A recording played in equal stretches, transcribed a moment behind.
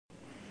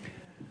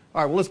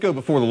All right, well, let's go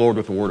before the Lord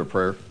with a word of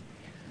prayer.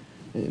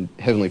 And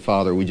Heavenly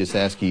Father, we just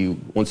ask you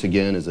once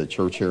again as a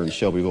church here in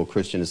Shelbyville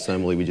Christian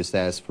Assembly, we just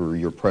ask for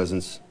your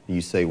presence.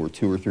 You say where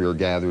two or three are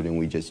gathered, and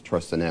we just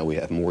trust in that we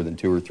have more than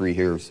two or three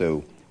here.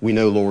 So we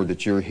know, Lord,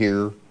 that you're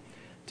here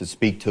to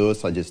speak to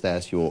us. I just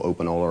ask you will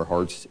open all our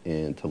hearts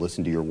and to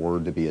listen to your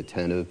word, to be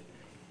attentive,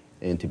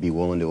 and to be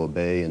willing to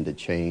obey and to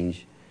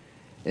change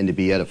and to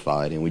be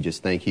edified. And we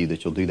just thank you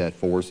that you'll do that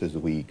for us as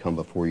we come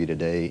before you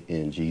today.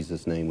 In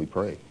Jesus' name we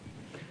pray.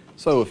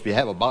 So if you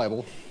have a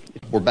Bible,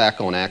 we're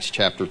back on Acts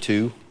chapter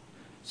 2.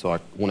 So I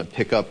want to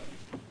pick up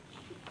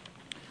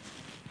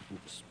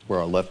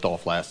where I left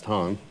off last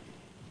time.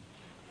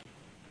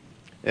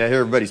 Yeah, I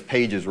hear everybody's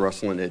pages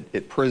rustling.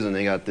 At prison,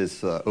 they got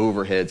this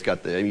overhead. It's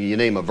got you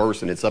name a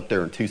verse and it's up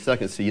there in 2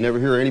 seconds. So you never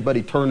hear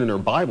anybody turning their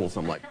Bibles.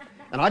 I'm like,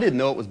 and I didn't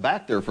know it was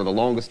back there for the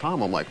longest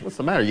time. I'm like, what's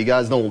the matter? You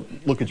guys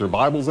don't look at your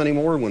Bibles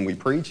anymore when we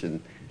preach?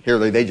 And here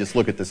they just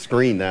look at the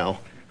screen now.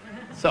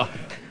 So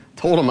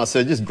told him, I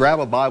said, just grab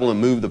a Bible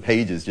and move the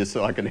pages just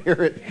so I can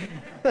hear it.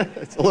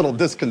 It's a little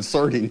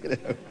disconcerting, you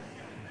know.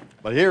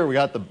 But here we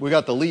got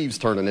the leaves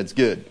turning. It's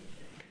good.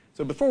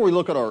 So before we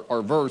look at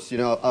our verse,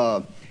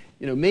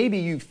 maybe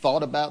you've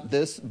thought about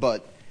this,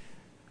 but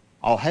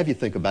I'll have you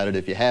think about it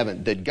if you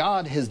haven't. That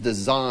God has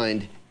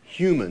designed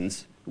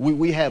humans.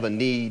 We have a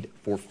need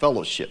for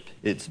fellowship.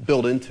 It's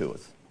built into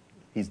us.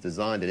 He's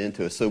designed it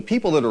into us. So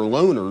people that are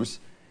loners,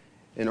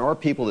 and there are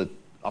people that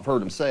I've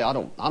heard them say, I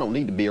don't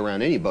need to be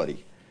around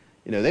anybody.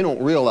 You know, they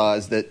don't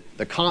realize that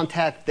the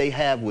contact they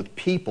have with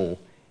people,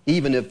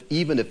 even if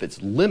it's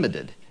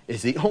limited,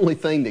 is the only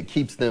thing that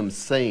keeps them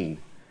sane.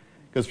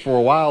 Because for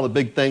a while, the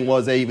big thing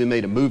was they even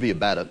made a movie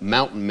about it,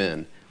 mountain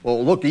men.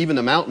 Well, look, even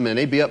the mountain men,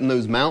 they'd be up in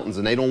those mountains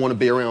and they don't want to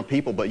be around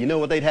people. But you know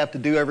what they'd have to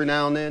do every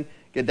now and then?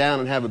 Get down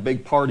and have a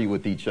big party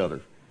with each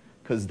other.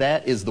 Because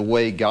that is the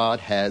way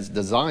God has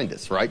designed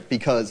us, right?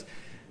 Because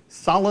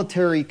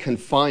solitary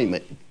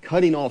confinement,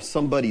 cutting off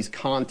somebody's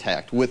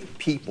contact with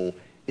people,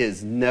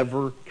 is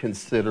never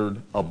considered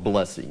a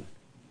blessing.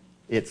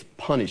 It's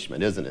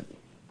punishment, isn't it?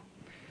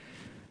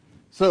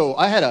 So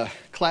I had a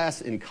class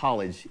in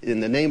college,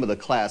 and the name of the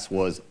class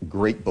was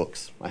Great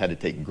Books. I had to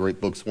take Great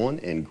Books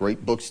 1 and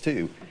Great Books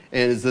 2.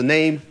 And as the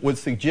name would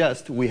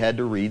suggest, we had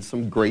to read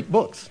some great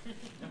books.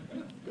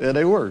 Yeah,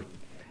 they were.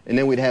 And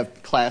then we'd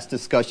have class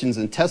discussions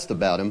and tests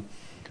about them.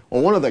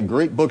 Well, one of the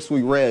great books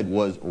we read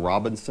was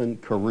Robinson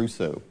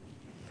Crusoe.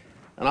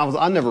 And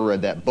I never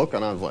read that book,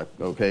 and I was like,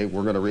 okay,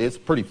 we're going to read it. It's a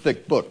pretty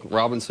thick book,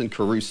 Robinson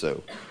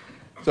Crusoe.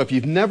 So if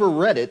you've never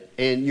read it,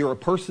 and you're a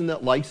person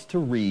that likes to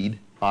read,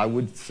 I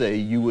would say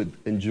you would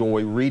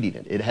enjoy reading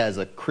it. It has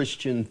a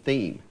Christian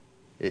theme.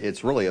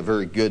 It's really a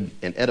very good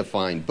and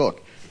edifying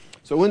book.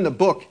 So in the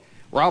book,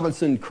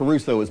 Robinson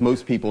Crusoe, as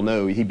most people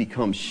know, he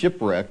becomes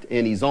shipwrecked,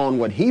 and he's on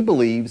what he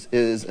believes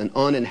is an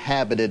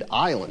uninhabited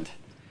island.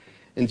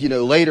 And,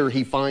 later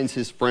he finds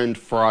his friend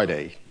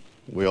Friday.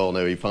 We all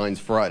know he finds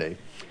Friday.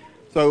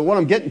 So what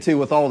I'm getting to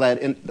with all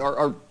that, and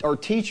our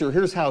teacher,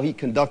 here's how he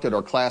conducted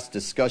our class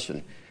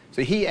discussion.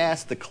 So he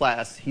asked the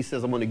class, he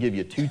says, I'm going to give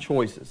you two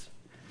choices.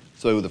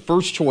 So the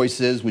first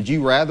choice is, would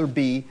you rather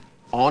be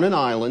on an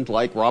island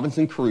like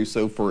Robinson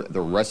Crusoe for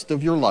the rest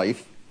of your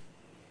life,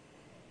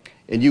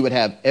 and you would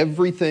have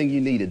everything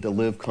you needed to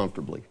live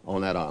comfortably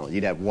on that island?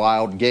 You'd have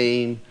wild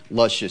game,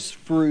 luscious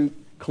fruit,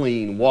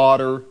 clean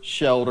water,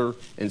 shelter,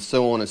 and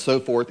so on and so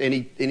forth. And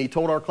he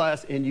told our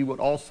class, and you would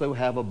also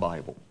have a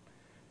Bible.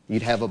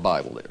 You'd have a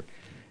Bible there.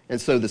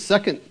 And so the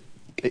second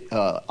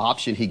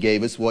option he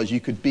gave us was you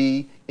could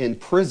be in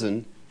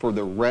prison for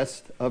the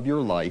rest of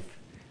your life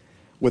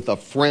with a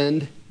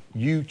friend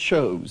you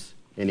chose.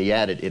 And he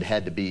added it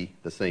had to be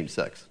the same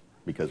sex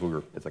because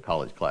it's a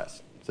college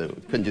class. So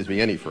it couldn't just be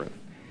any friend.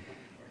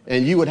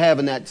 And you would have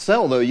in that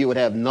cell, though, you would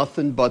have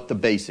nothing but the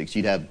basics.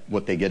 You'd have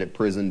what they get at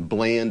prison,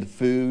 bland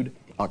food,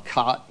 a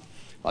cot,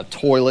 a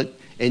toilet.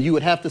 And you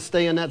would have to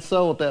stay in that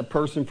cell with that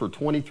person for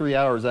 23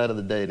 hours out of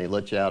the day, and they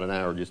let you out an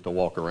hour just to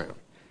walk around.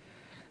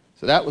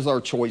 So that was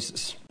our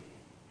choices.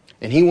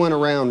 And he went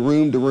around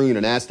room to room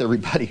and asked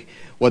everybody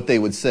what they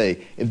would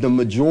say. If the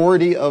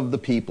majority of the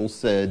people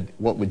said,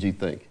 what would you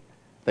think?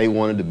 They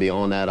wanted to be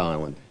on that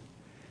island.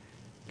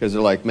 Because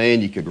they're like,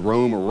 man, you could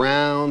roam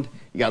around.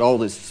 You got all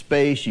this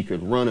space. You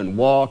could run and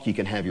walk. You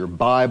can have your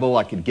Bible.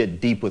 I could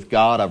get deep with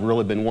God. I've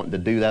really been wanting to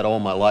do that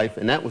all my life.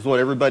 And that was what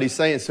everybody's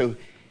saying. So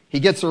he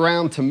gets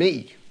around to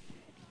me.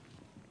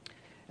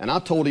 And I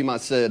told him, I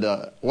said,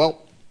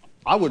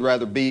 I would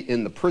rather be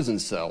in the prison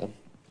cell,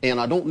 and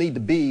I don't need to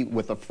be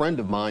with a friend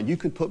of mine. You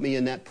could put me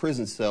in that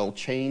prison cell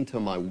chained to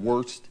my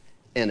worst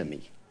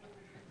enemy.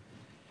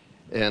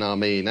 And I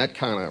mean, that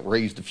kind of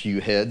raised a few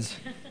heads.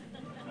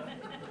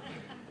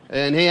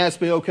 And he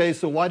asked me, okay,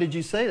 so why did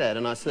you say that?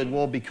 And I said,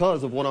 well,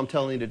 because of what I'm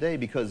telling you today,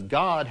 because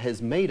God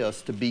has made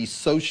us to be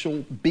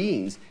social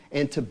beings,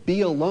 and to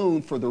be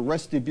alone for the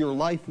rest of your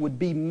life would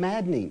be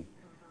maddening.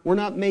 We're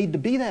not made to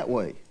be that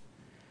way.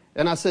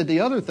 And I said, the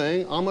other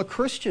thing, I'm a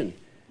Christian.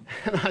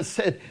 And I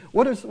said,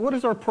 what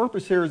is our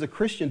purpose here as a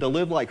Christian? To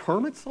live like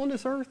hermits on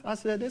this earth? I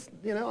said,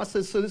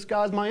 so this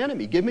guy's my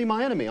enemy. Give me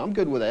my enemy. I'm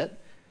good with that.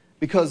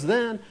 because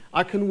then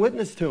I can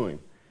witness to him.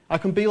 I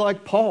can be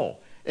like Paul.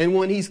 And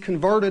when he's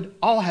converted,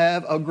 I'll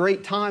have a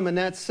great time in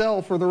that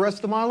cell for the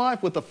rest of my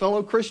life with a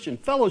fellow Christian,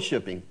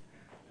 fellowshipping.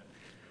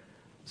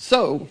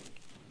 So,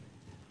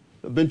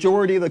 the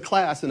majority of the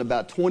class, in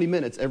about 20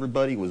 minutes,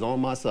 everybody was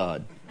on my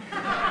side.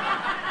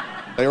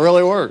 They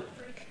really were.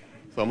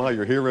 Somehow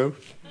your hero.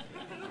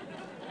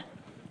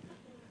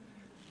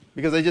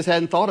 Because they just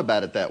hadn't thought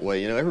about it that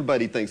way. You know,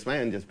 everybody thinks,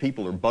 man, just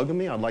people are bugging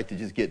me. I'd like to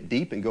just get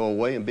deep and go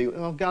away and be,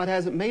 well, God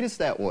hasn't made us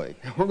that way.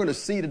 We're going to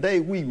see today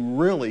we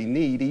really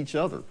need each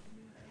other.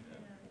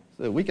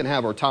 So we can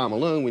have our time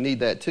alone. We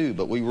need that too,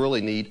 but we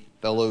really need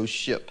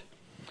fellowship.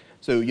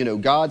 So, you know,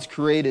 God's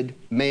created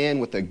man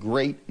with a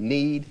great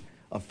need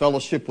of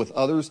fellowship with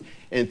others.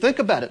 And think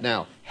about it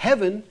now.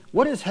 Heaven,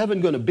 what is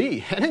heaven going to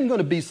be? It ain't going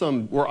to be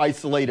we're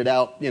isolated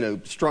out, you know,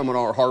 strumming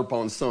our harp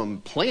on some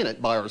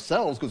planet by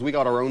ourselves because we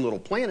got our own little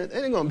planet.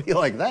 It ain't going to be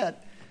like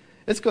that.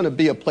 It's going to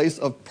be a place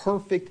of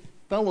perfect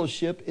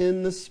fellowship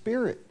in the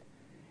Spirit.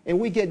 And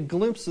we get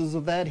glimpses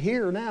of that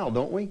here now,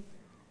 don't we?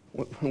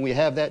 When we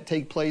have that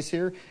take place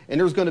here. And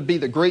there's going to be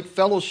the great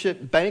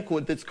fellowship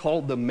banquet that's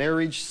called the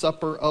marriage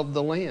supper of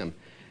the Lamb.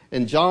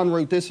 And John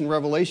wrote this in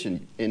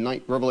Revelation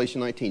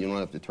 19. You don't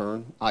have to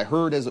turn. I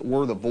heard, as it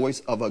were, the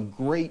voice of a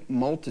great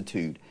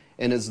multitude,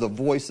 and as the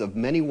voice of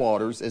many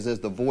waters, as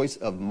the voice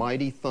of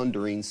mighty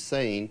thunderings,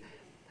 saying,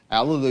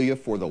 Alleluia,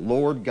 for the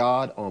Lord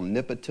God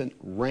omnipotent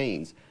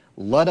reigns.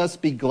 Let us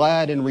be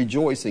glad and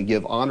rejoice and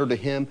give honor to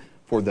him,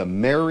 for the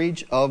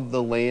marriage of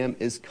the Lamb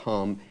is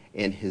come,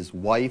 and his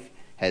wife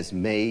has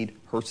made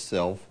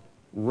herself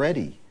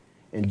ready.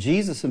 And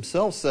Jesus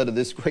himself said of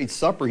this great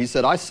supper, he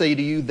said, I say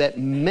to you that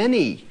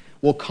many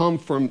will come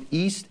from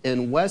east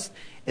and west,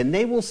 and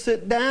they will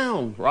sit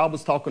down. Rob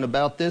was talking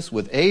about this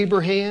with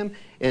Abraham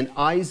and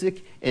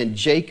Isaac and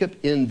Jacob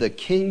in the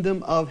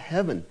kingdom of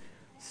heaven,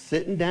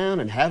 sitting down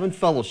and having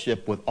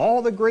fellowship with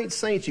all the great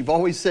saints you've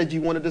always said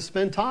you wanted to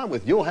spend time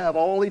with. You'll have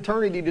all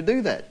eternity to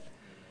do that.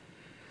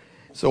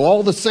 So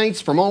all the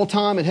saints from all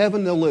time in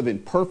heaven, they'll live in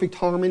perfect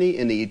harmony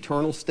in the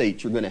eternal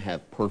state. You're going to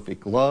have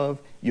perfect love.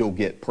 You'll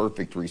get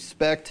perfect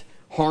respect,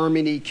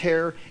 harmony,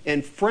 care,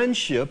 and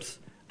friendships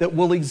that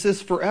will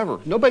exist forever.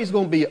 Nobody's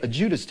going to be a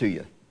Judas to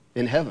you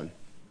in heaven.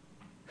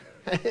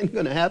 That ain't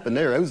going to happen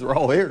there. Those are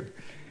all here.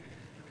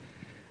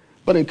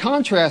 But in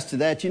contrast to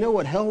that, you know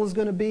what hell is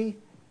going to be?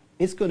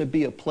 It's going to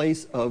be a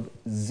place of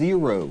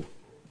zero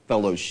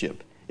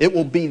fellowship. It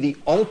will be the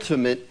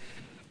ultimate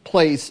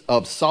place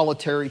of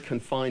solitary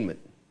confinement.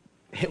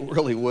 It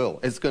really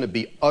will. It's going to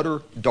be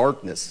utter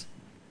darkness.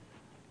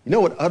 You know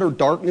what utter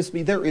darkness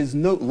means? There is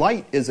no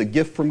light is a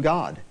gift from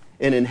God.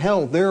 And in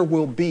hell, there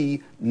will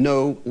be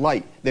no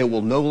light. They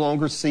will no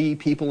longer see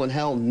people in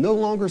hell, no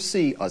longer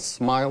see a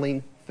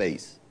smiling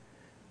face,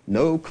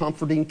 no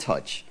comforting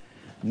touch,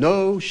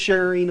 no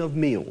sharing of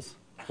meals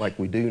like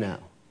we do now.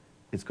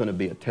 It's going to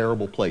be a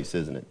terrible place,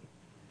 isn't it?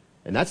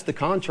 And that's the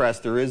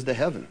contrast there is to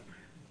heaven.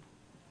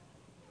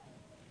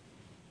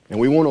 And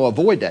we want to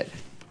avoid that.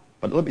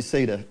 But let me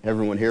say to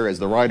everyone here, as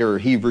the writer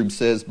of Hebrews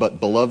says, but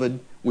beloved,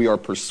 we are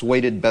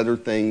persuaded better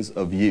things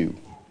of you,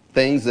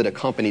 things that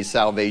accompany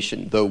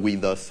salvation, though we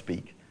thus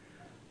speak.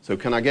 So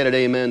can I get an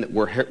amen that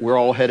we're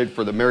all headed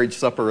for the marriage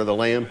supper of the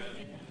Lamb?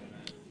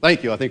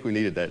 Thank you. I think we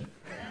needed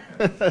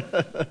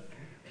that.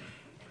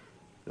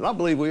 I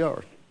believe we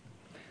are.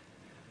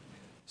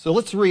 So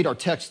let's read our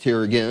text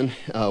here again.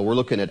 We're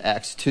looking at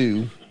Acts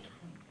 2,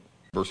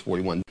 verse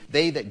 41.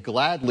 They that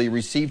gladly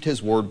received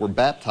his word were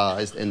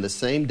baptized, and the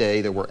same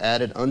day there were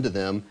added unto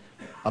them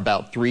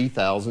about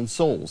 3,000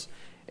 souls.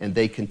 And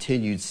they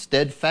continued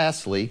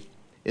steadfastly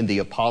in the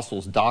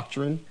apostles'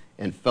 doctrine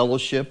and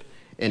fellowship,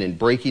 and in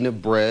breaking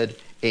of bread,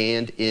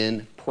 and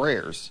in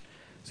prayers.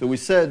 So we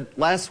said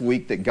last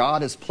week that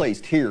God has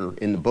placed here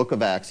in the book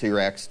of Acts, here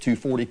Acts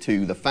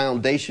 2:42, the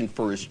foundation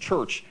for his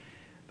church,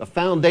 the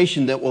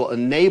foundation that will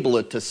enable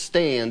it to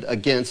stand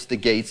against the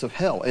gates of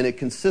hell. And it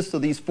consists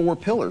of these four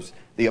pillars: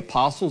 the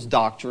apostles'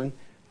 doctrine,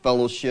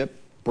 fellowship,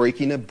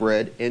 breaking of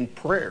bread, and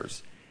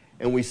prayers.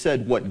 And we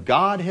said what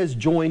God has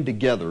joined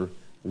together,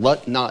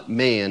 let not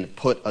man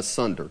put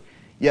asunder.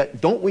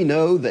 Yet don't we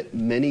know that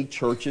many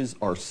churches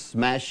are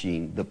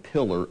smashing the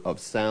pillar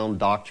of sound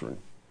doctrine?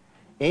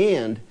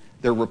 And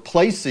they're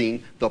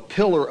replacing the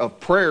pillar of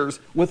prayers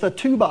with a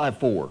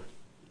 2x4.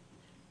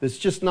 That's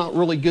just not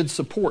really good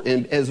support.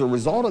 And as a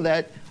result of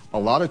that, a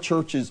lot of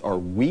churches are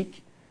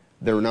weak.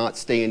 They're not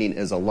standing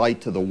as a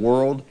light to the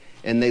world,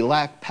 and they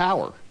lack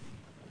power.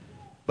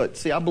 But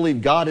see, I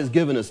believe God has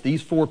given us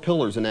these four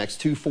pillars in Acts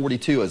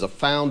 2:42 as a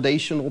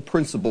foundational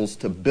principles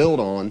to build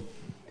on.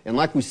 And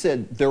like we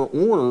said, their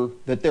order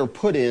that they're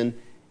put in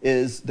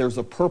is there's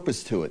a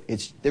purpose to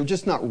it. They're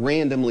just not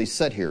randomly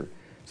set here.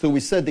 So we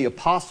said the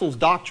apostles'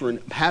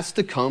 doctrine has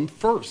to come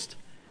first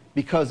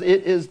because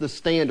it is the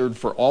standard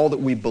for all that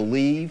we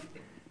believe,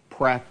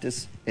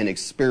 practice, and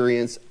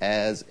experience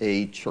as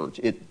a church.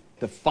 It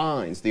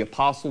defines, the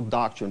apostle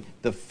doctrine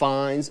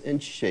defines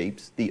and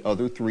shapes the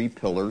other three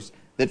pillars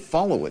that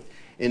follow it.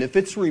 And if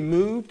it's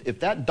removed, if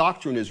that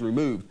doctrine is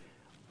removed,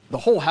 the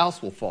whole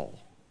house will fall.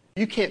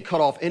 You can't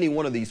cut off any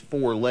one of these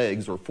 4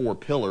 legs or 4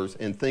 pillars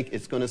and think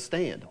it's going to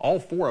stand. All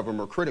 4 of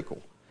them are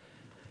critical.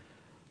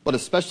 But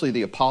especially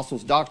the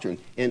apostles' doctrine.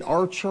 And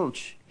our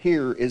church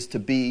here is to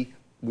be,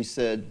 we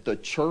said, the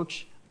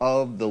church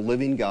of the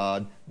living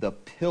God, the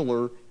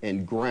pillar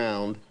and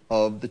ground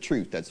of the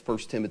truth. That's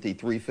 1 Timothy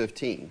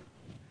 3:15.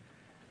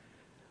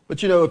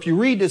 But if you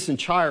read this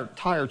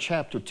entire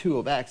chapter 2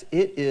 of Acts,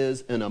 it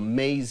is an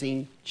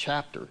amazing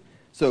chapter.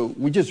 So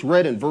we just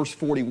read in verse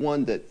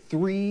 41 that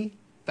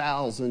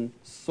 3,000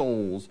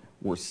 souls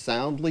were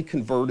soundly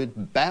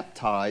converted,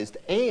 baptized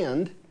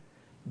in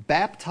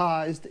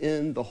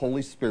the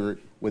Holy Spirit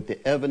with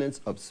the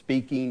evidence of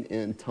speaking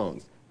in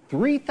tongues.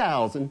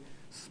 3,000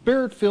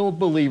 Spirit-filled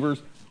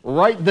believers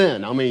right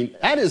then. I mean,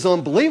 that is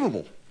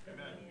unbelievable.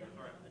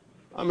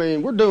 I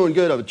mean, we're doing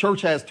good. If a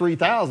church has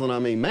 3,000, I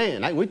mean,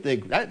 man, we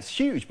think that's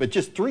huge. But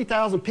just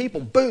 3,000 people,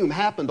 boom,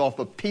 happened off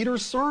of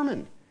Peter's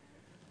sermon.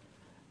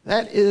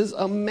 That is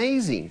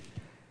amazing.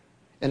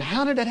 And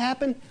how did it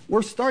happen?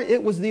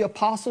 It was the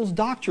apostles'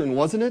 doctrine,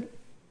 wasn't it?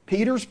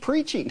 Peter's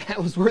preaching.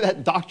 That was where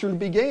that doctrine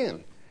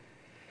began.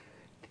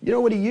 You know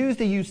what he used?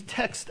 He used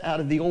text out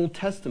of the Old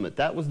Testament.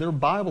 That was their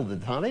Bible at the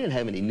time. They didn't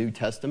have any New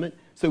Testament.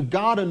 So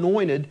God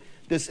anointed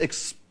this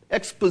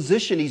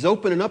exposition. He's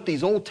opening up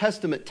these Old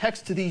Testament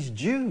texts to these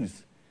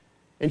Jews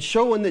and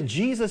showing that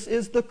Jesus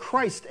is the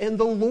Christ and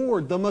the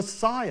Lord, the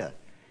Messiah.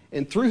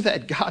 And through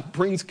that, God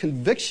brings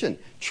conviction,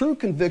 true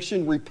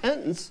conviction,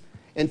 repentance,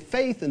 and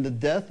faith in the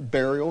death,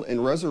 burial,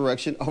 and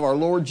resurrection of our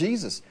Lord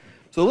Jesus.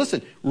 So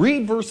listen,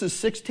 read verses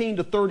 16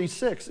 to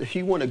 36 if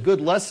you want a good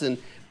lesson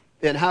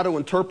in how to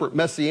interpret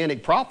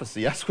messianic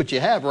prophecy. That's what you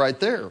have right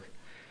there.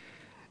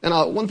 And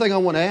one thing I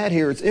want to add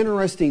here, it's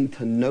interesting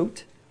to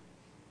note,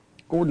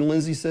 Gordon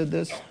Lindsay said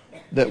this,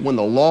 that when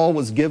the law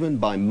was given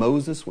by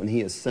Moses when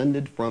he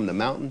ascended from the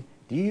mountain,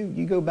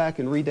 you go back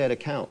and read that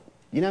account.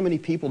 You know how many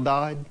people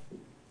died?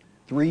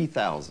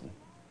 3,000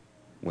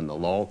 when the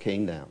law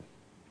came down.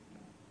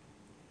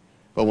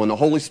 But when the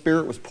Holy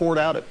Spirit was poured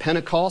out at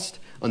Pentecost,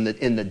 in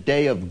the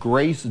day of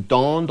grace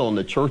dawned on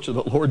the church of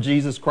the Lord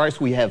Jesus Christ,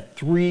 we have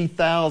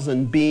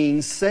 3,000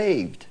 being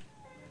saved.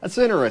 That's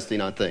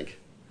interesting, I think.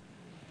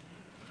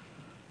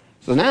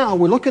 So now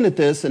we're looking at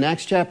this in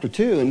Acts chapter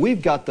 2, and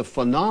we've got the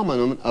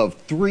phenomenon of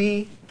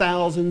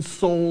 3,000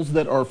 souls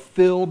that are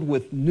filled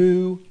with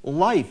new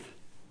life.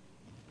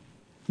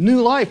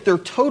 New life. They're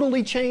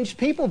totally changed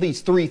people,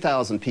 these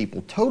 3,000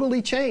 people.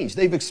 Totally changed.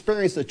 They've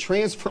experienced a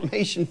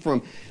transformation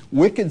from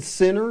wicked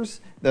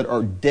sinners that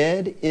are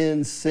dead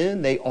in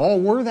sin. They all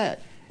were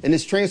that. And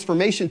this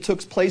transformation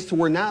took place to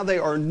where now they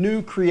are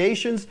new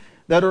creations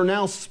that are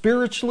now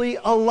spiritually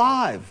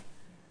alive.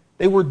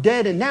 They were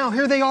dead, and now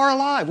here they are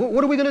alive.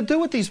 What are we going to do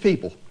with these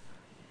people?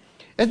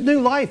 It's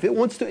new life. It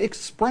wants to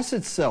express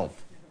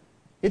itself.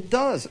 It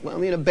does. I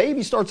mean, a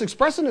baby starts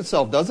expressing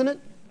itself, doesn't it?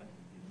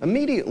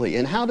 Immediately.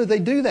 And how do they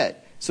do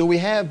that? So we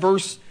have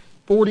verse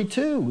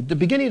 42. At the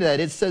beginning of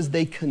that, it says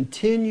they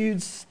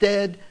continued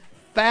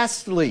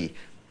steadfastly.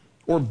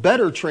 Or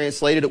better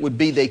translated, it would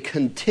be they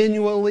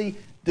continually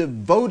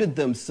devoted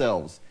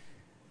themselves.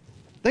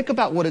 Think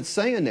about what it's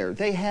saying there.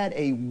 They had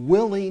a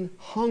willing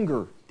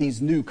hunger,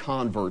 these new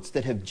converts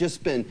that have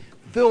just been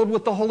filled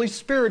with the Holy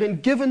Spirit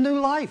and given new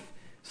life.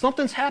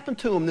 Something's happened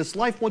to them. This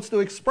life wants to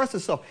express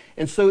itself.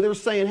 And so they're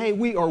saying, hey,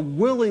 we are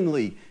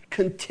willingly,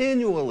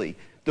 continually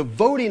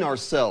devoting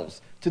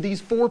ourselves to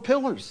these 4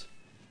 pillars.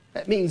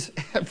 That means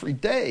every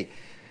day.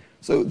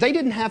 So they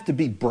didn't have to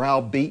be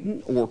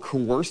browbeaten or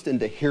coerced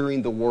into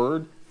hearing the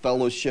word,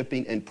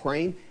 fellowshipping, and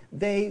praying.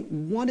 They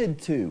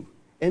wanted to,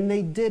 and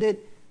they did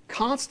it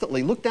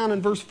constantly. Look down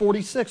in verse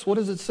 46. What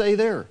does it say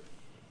there?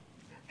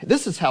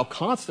 This is how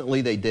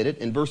constantly they did it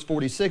in verse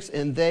 46.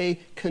 And they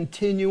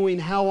continuing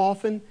how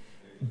often?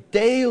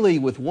 Daily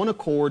with one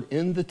accord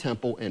in the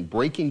temple and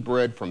breaking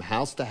bread from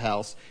house to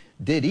house,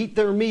 did eat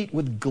their meat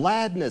with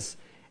gladness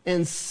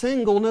and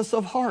singleness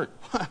of heart.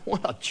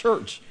 What a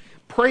church.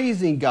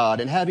 Praising God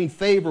and having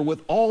favor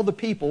with all the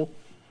people.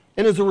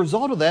 And as a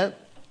result of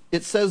that,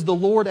 it says the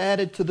Lord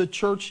added to the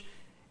church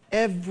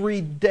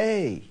every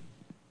day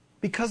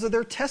because of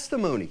their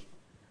testimony.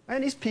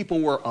 And these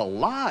people were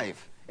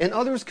alive, and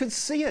others could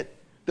see it.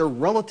 Their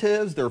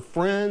relatives, their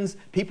friends,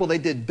 people they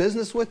did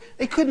business with,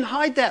 they couldn't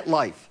hide that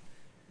life.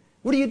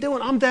 What are you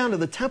doing? I'm down to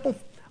the temple.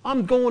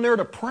 I'm going there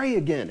to pray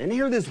again and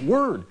hear this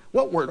word.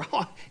 What word?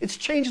 Oh, it's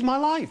changed my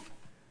life.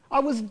 I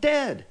was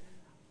dead.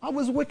 I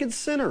was a wicked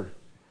sinner.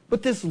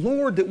 But this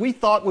Lord that we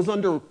thought was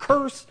under a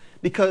curse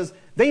because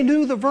they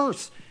knew the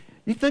verse.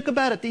 You think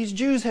about it. These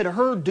Jews had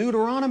heard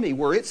Deuteronomy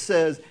where it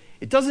says,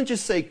 it doesn't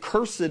just say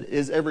cursed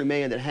is every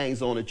man that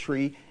hangs on a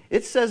tree.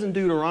 It says in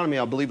Deuteronomy,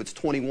 I believe it's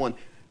 21,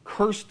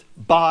 cursed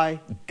by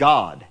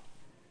God.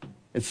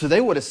 And so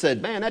they would have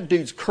said, man, that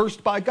dude's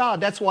cursed by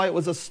God. That's why it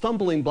was a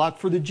stumbling block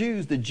for the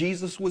Jews that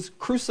Jesus was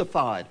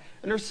crucified.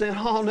 And they're saying,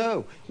 oh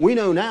no, we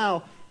know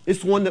now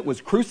it's one that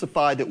was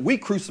crucified, that we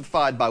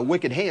crucified by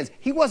wicked hands.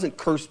 He wasn't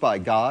cursed by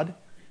God.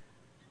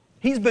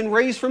 He's been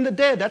raised from the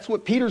dead. That's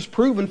what Peter's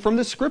proven from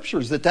the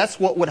scriptures, that that's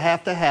what would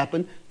have to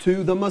happen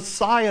to the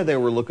Messiah they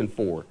were looking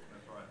for.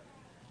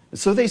 And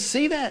so they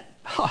see that.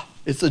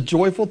 It's a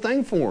joyful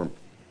thing for them.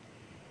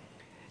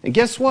 And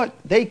guess what?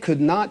 They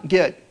could not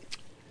get,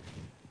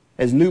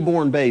 as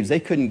newborn babes, they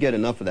couldn't get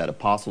enough of that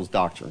apostles'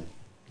 doctrine.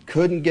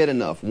 Couldn't get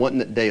enough,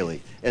 wanting it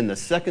daily. And the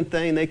second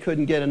thing they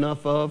couldn't get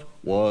enough of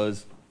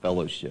was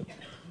fellowship.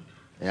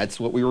 And that's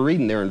what we were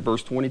reading there in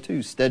verse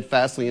 22.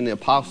 Steadfastly in the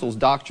apostles'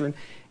 doctrine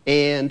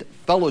and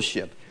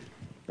fellowship.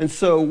 And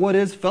so what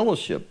is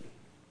fellowship?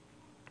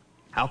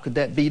 How could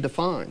that be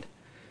defined?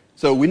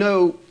 So we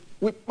know,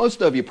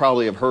 most of you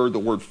probably have heard the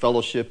word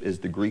fellowship is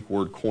the Greek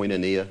word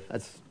koinonia.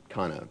 That's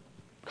kind of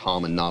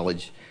common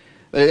knowledge.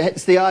 But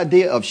it's the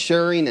idea of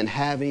sharing and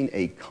having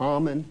a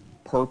common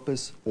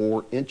purpose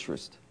or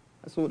interest.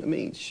 That's what it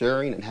means,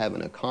 sharing and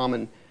having a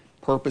common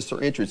purpose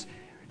or interest.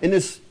 And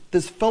this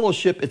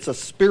fellowship, it's a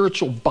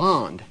spiritual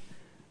bond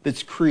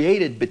that's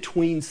created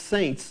between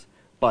saints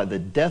by the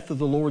death of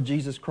the Lord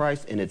Jesus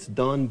Christ, and it's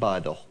done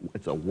by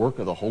it's a work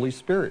of the Holy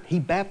Spirit. He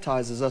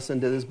baptizes us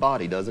into this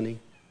body, doesn't he?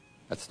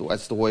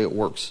 That's the way it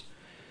works.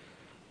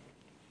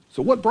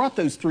 So what brought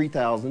those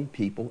 3,000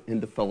 people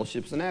into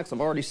fellowships in Acts?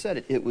 I've already said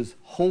it. It was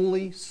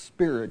Holy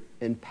Spirit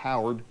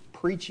empowered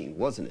preaching,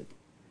 wasn't it?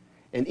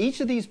 And each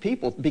of these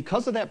people,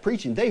 because of that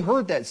preaching, they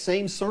heard that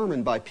same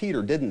sermon by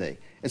Peter, didn't they?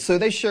 And so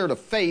they shared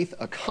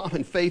a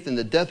common faith in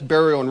the death,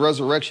 burial, and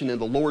resurrection of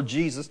the Lord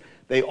Jesus.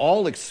 They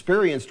all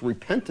experienced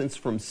repentance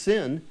from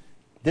sin,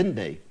 didn't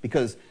they?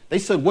 Because they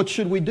said, what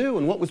should we do?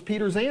 And what was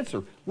Peter's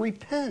answer?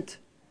 Repent.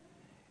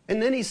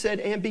 And then he said,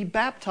 and be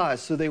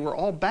baptized. So they were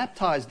all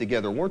baptized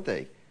together, weren't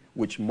they?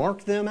 Which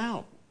marked them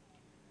out.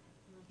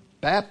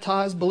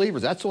 Baptized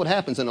believers. That's what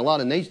happens in a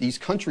lot of these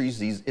countries,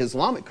 these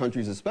Islamic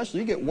countries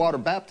especially. You get water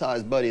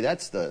baptized, buddy,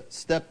 that's the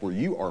step where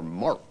you are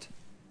marked.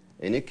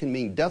 And it can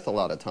mean death a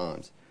lot of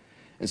times.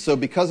 And so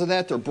because of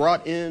that, they're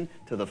brought in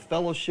to the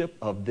fellowship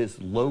of this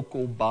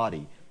local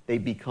body. They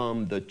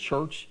become the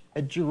church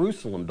at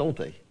Jerusalem, don't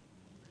they?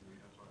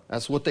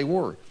 That's what they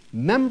were.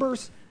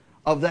 Members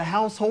of the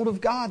household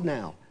of God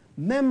now.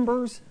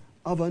 Members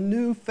of a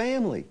new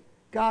family.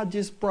 God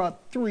just brought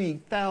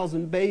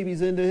 3,000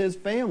 babies into his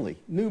family.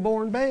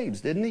 Newborn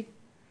babes, didn't he?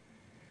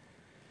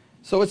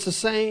 So it's the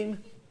same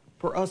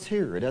for us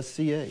here at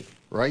SCA,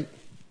 right?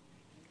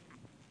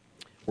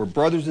 We're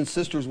brothers and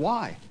sisters.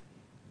 Why?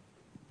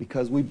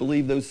 Because we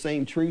believe those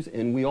same truths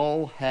and we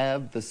all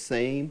have the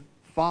same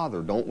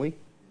Father, don't we?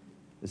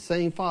 The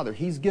same Father.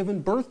 He's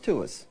given birth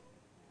to us.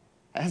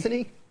 Hasn't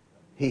he?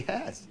 He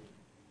has.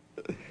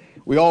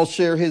 We all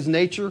share his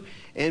nature,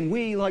 and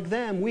we, like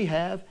them,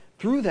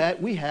 through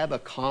that, we have a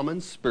common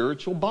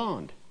spiritual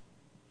bond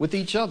with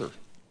each other.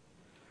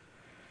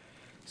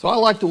 So I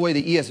like the way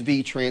the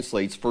ESV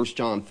translates 1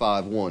 John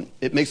 5:1.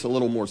 It makes a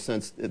little more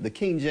sense. The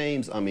King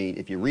James, I mean,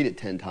 if you read it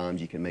 10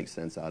 times, you can make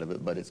sense out of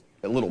it, but it's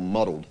a little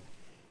muddled.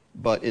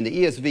 But in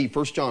the ESV,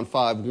 1 John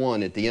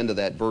 5:1, at the end of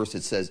that verse,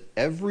 it says,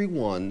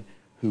 everyone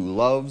who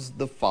loves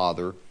the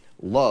Father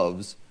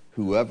loves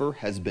whoever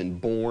has been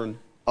born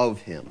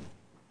of him.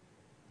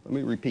 Let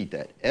me repeat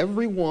that.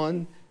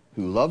 Everyone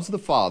who loves the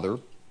Father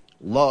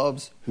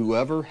loves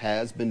whoever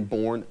has been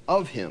born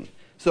of him.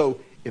 So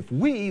if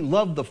we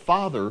love the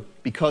Father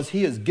because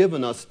he has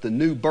given us the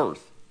new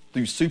birth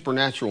through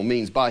supernatural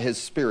means by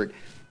his Spirit,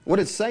 what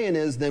it's saying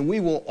is then we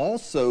will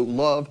also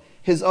love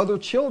his other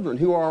children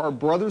who are our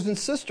brothers and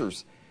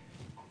sisters.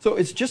 So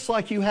it's just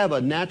like you have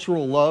a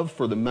natural love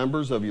for the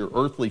members of your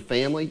earthly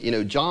family. You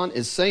know, John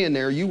is saying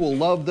there, you will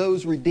love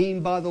those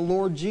redeemed by the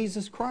Lord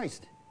Jesus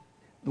Christ,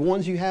 the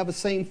ones you have the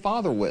same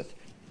Father with,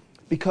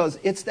 because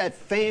it's that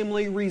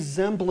family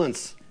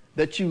resemblance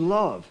that you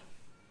love.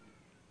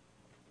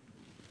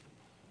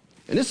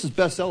 And this is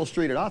best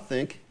illustrated, I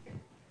think,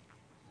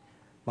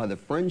 by the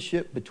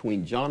friendship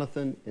between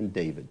Jonathan and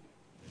David.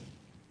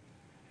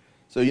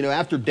 So, you know,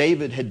 after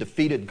David had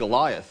defeated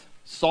Goliath,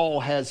 Saul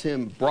has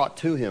him brought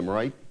to him,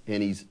 right?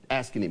 And he's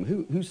asking him,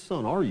 whose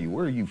son are you?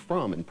 Where are you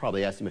from? And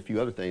probably asked him a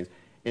few other things.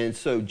 And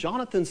so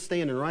Jonathan's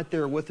standing right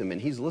there with him, and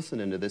he's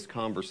listening to this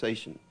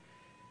conversation.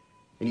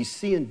 And he's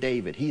seeing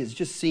David. He has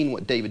just seen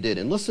what David did.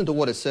 And listen to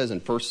what it says in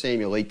 1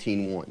 Samuel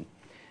 18:1. It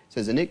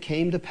says, and it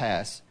came to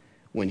pass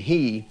when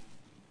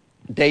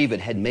David,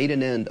 had made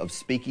an end of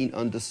speaking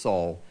unto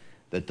Saul,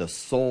 that the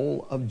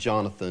soul of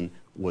Jonathan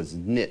was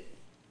knit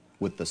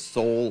with the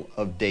soul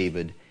of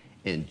David,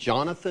 and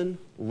Jonathan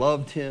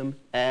loved him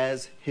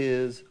as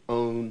his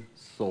own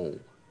soul.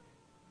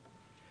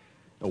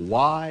 Now,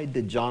 why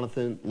did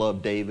Jonathan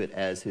love David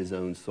as his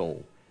own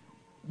soul?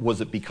 Was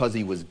it because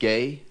he was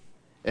gay?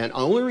 And the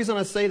only reason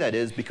I say that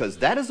is because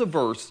that is a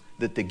verse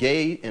that the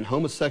gay and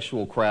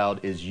homosexual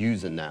crowd is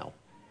using now.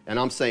 And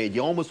I'm saying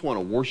you almost want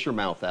to wash your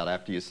mouth out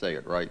after you say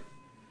it, right?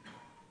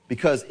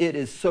 Because it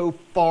is so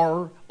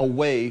far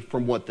away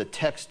from what the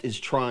text is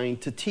trying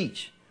to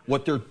teach,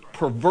 what they're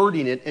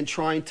perverting it and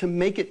trying to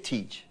make it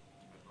teach.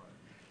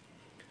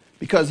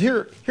 Because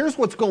here's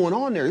what's going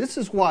on there. This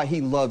is why he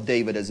loved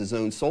David as his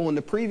own soul. In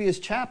the previous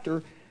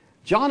chapter,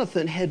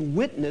 Jonathan had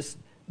witnessed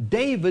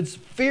David's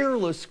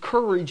fearless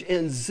courage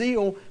and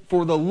zeal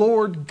for the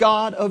Lord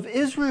God of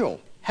Israel,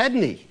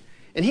 hadn't he?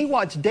 And he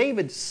watched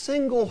David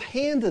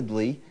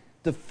single-handedly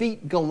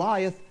defeat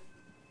Goliath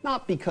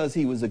not because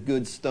he was a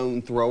good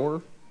stone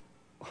thrower,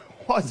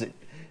 was it?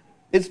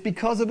 It's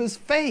because of his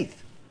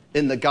faith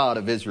in the God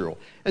of Israel.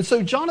 And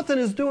so Jonathan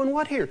is doing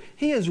what here?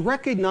 He is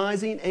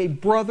recognizing a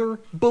brother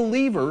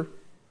believer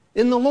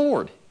in the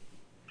Lord.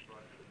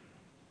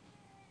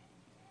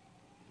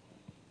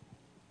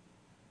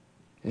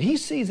 And he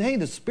sees, hey,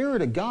 the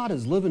Spirit of God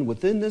is living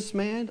within this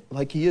man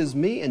like he is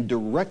me and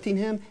directing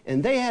him.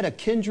 And they had a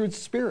kindred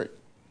spirit.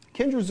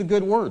 Kindred's a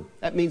good word.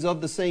 That means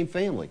of the same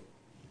family.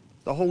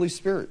 The Holy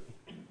Spirit.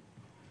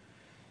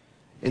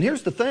 And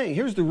here's the thing.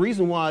 Here's the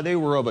reason why they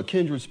were of a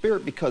kindred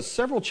spirit. Because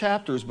several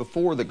chapters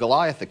before the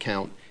Goliath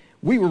account,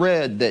 we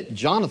read that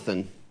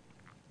Jonathan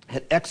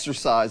had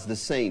exercised the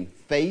same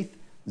faith,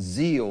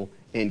 zeal,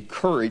 and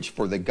courage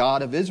for the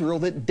God of Israel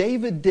that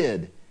David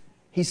did.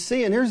 He's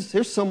saying,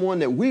 here's someone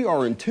that we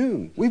are in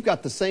tune. We've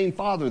got the same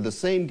Father, the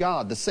same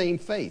God, the same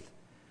faith.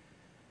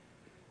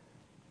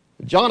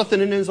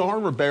 Jonathan and his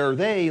armor bearer,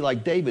 they,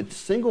 like David,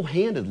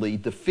 single-handedly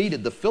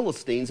defeated the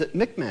Philistines at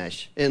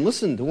Michmash. And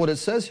listen to what it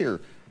says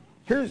here.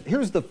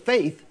 Here's the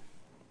faith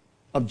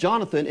of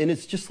Jonathan, and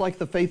it's just like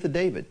the faith of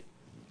David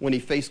when he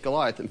faced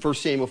Goliath. In 1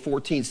 Samuel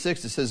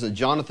 14:6, it says, and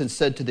Jonathan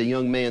said to the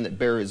young man that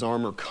bare his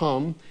armor,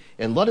 come,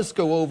 and let us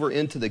go over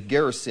into the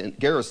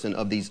garrison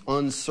of these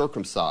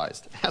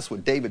uncircumcised. That's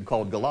what David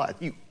called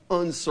Goliath. You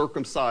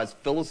uncircumcised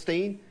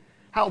Philistine.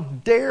 How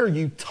dare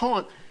you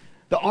taunt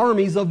the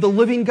armies of the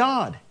living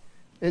God?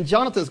 And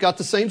Jonathan's got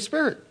the same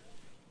spirit.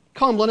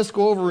 Come, let us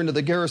go over into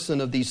the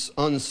garrison of these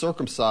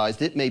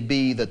uncircumcised. It may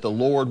be that the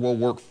Lord will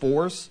work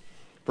for us,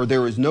 for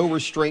there is no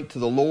restraint to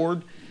the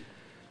Lord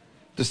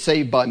to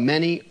save by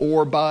many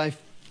or by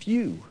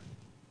few.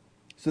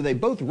 So they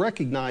both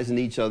recognize in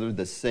each other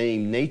the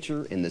same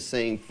nature and the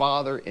same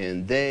Father,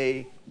 and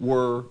they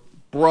were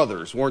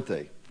brothers, weren't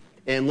they?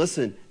 And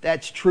listen,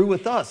 that's true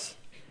with us.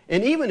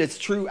 And even it's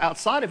true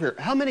outside of here.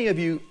 How many of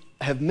you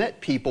have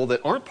met people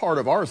that aren't part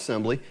of our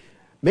assembly,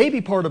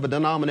 maybe part of a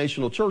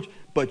denominational church,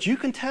 but you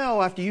can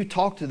tell after you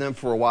talk to them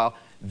for a while,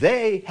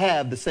 they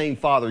have the same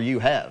Father you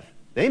have.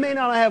 They may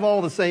not have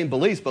all the same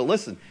beliefs, but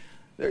listen,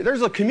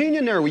 there's a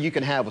communion there where you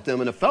can have with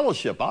them and a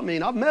fellowship. I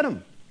mean, I've met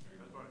them.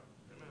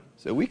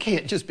 So we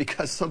can't just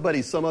because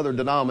somebody's some other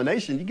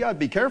denomination, you got to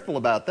be careful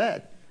about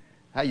that,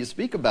 how you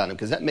speak about him,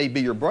 because that may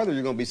be your brother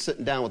you're going to be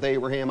sitting down with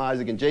Abraham,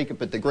 Isaac, and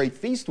Jacob at the great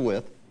feast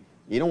with.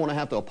 You don't want to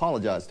have to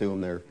apologize to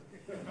him there.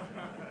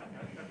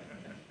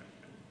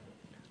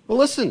 Well,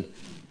 listen,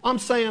 I'm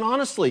saying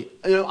honestly,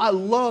 I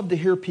love to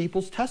hear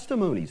people's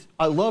testimonies.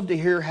 I love to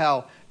hear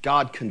how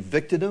God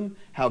convicted them,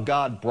 how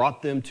God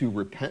brought them to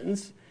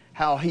repentance,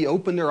 how he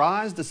opened their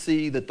eyes to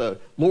see that the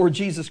Lord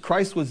Jesus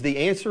Christ was the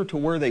answer to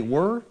where they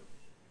were,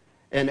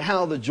 and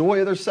how the joy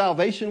of their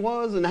salvation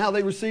was, and how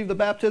they received the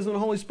baptism of the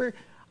Holy Spirit.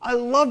 I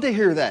love to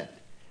hear that.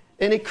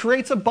 And it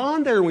creates a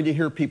bond there when you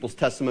hear people's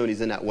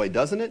testimonies in that way,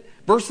 doesn't it?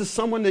 Versus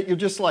someone that you're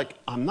just like,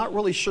 I'm not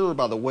really sure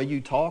by the way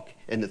you talk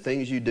and the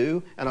things you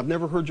do, and I've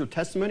never heard your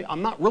testimony.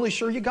 I'm not really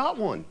sure you got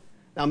one.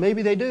 Now,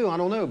 maybe they do. I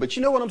don't know. But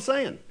you know what I'm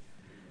saying?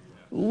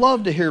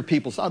 Love to hear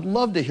people. I'd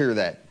love to hear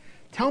that.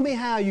 Tell me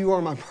how you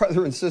are my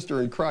brother and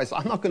sister in Christ.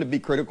 I'm not going to be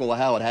critical of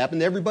how it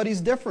happened. Everybody's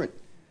different.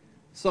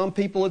 Some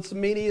people it's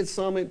immediate,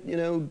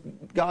 some,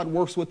 God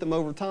works with them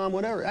over time,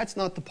 whatever. That's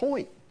not the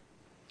point.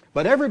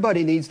 But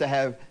everybody needs to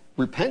have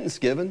repentance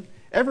given.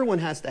 Everyone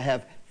has to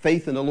have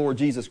faith in the Lord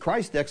Jesus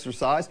Christ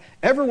exercised.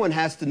 Everyone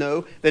has to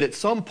know that at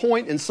some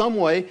point, in some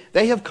way,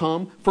 they have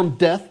come from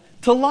death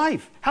to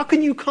life. How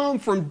can you come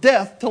from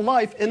death to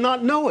life and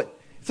not know it?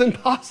 It's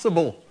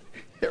impossible.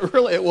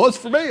 It was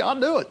for me. I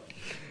knew it.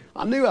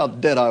 I knew how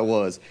dead I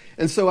was.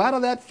 And so out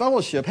of that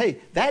fellowship, hey,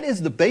 that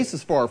is the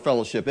basis for our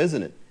fellowship,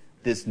 isn't it?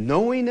 This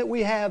knowing that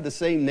we have the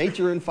same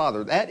nature and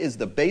Father, that is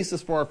the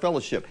basis for our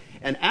fellowship.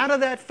 And out of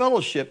that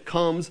fellowship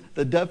comes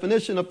the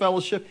definition of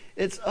fellowship.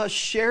 It's a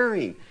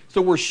sharing.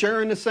 So we're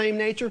sharing the same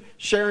nature,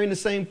 sharing the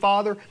same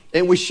Father,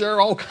 and we share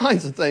all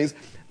kinds of things.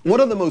 One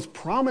of the most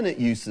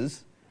prominent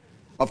uses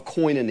of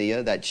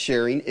koinonia, that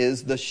sharing,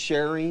 is the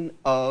sharing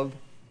of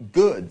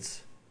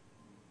goods,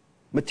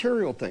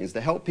 material things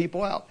to help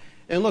people out.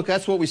 And look,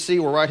 that's what we see.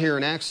 We're right here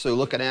in Acts, so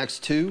look at Acts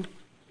 2.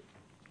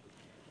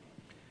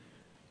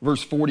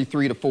 Verse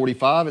 43 to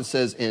 45, it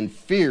says, and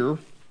fear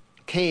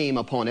came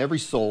upon every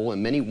soul,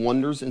 and many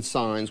wonders and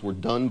signs were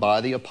done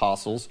by the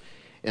apostles,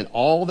 and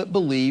all that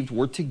believed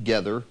were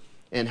together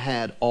and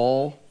had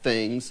all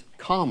things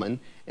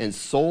common, and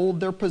sold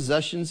their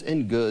possessions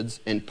and goods,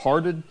 and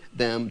parted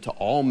them to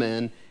all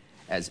men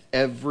as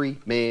every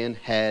man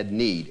had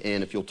need.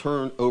 And if you'll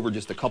turn over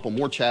just a couple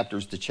more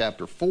chapters to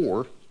chapter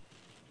 4,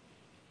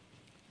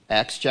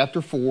 Acts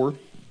chapter 4,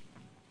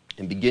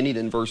 and beginning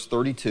in verse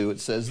 32,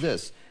 it says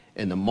this,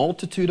 and the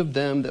multitude of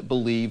them that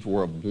believed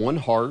were of one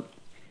heart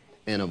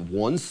and of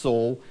one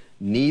soul.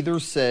 Neither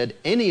said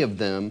any of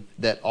them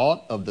that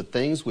aught of the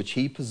things which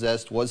he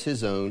possessed was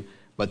his own,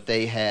 but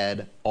they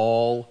had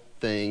all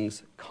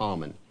things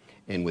common.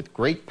 And with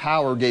great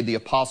power gave the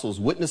apostles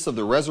witness of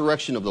the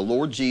resurrection of the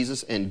Lord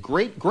Jesus, and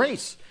great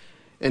grace.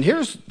 And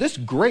here's this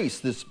grace,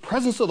 this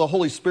presence of the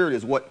Holy Spirit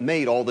is what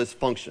made all this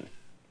function.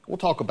 We'll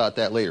talk about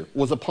that later.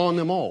 Was upon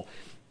them all.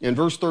 In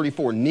verse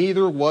 34,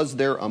 neither was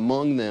there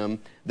among them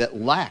that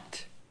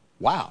lacked.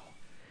 Wow.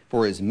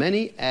 For as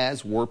many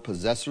as were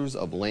possessors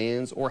of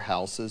lands or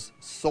houses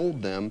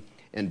sold them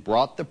and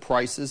brought the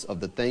prices of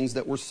the things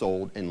that were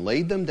sold and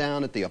laid them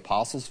down at the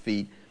apostles'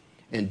 feet,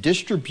 and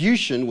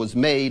distribution was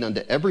made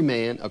unto every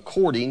man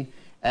according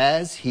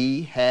as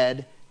he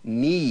had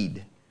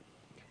need.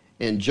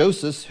 And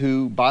Joseph,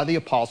 who by the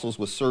apostles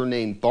was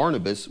surnamed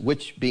Barnabas,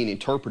 which being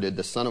interpreted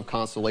the son of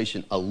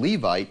consolation, a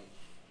Levite,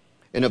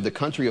 and of the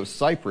country of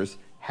Cyprus,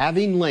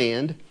 having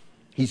land,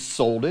 he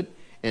sold it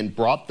and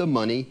brought the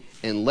money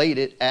and laid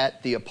it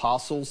at the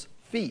apostles'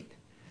 feet.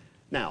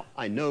 Now,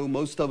 I know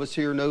most of us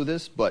here know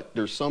this, but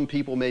there's some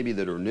people maybe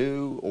that are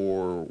new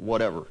or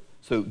whatever.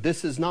 So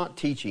this is not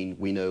teaching,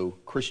 we know,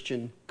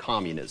 Christian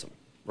communism,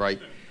 right?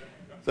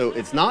 So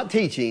it's not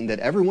teaching that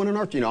everyone in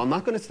our, I'm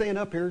not going to stand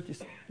up here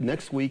just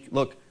next week.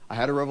 Look, I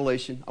had a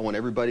revelation. I want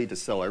everybody to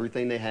sell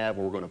everything they have.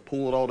 We're going to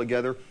pool it all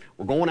together.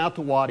 We're going out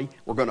to Wadi.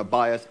 We're going to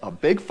buy us a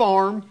big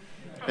farm,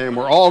 and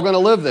we're all going to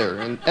live there.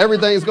 And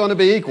everything's going to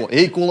be equal.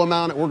 Equal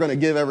amount. We're going to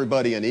give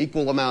everybody an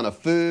equal amount of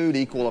food,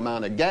 equal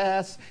amount of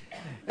gas.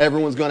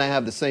 Everyone's going to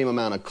have the same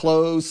amount of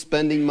clothes,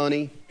 spending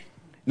money.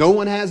 No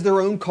one has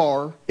their own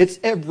car. It's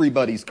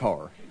everybody's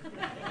car.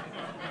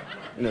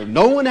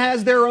 No one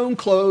has their own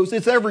clothes.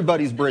 It's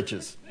everybody's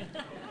britches.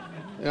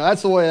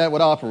 That's the way that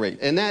would operate.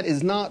 And that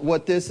is not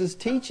what this is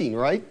teaching,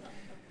 right?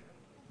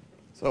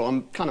 So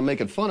I'm kind of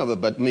making fun of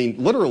it, but I mean,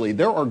 literally,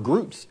 there are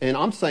groups, and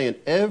I'm saying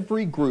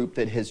every group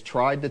that has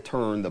tried to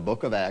turn the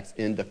book of Acts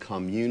into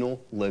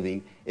communal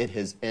living, it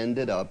has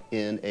ended up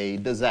in a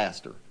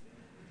disaster.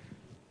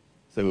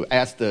 So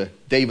ask the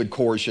David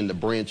Koresh and the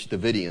Branch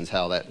Davidians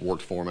how that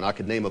worked for them. And I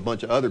could name a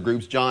bunch of other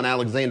groups. John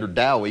Alexander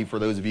Dowie, for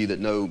those of you that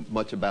know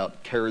much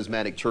about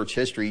charismatic church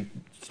history,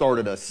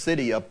 started a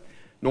city up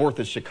north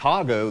of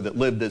Chicago that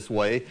lived this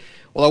way.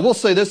 Well, I will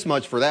say this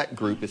much for that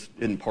group. This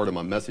isn't part of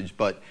my message,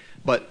 but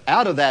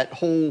out of that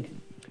whole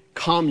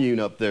commune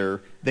up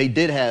there, they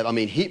did have,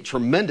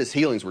 tremendous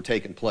healings were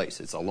taking place.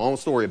 It's a long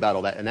story about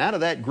all that. And out of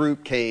that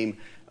group came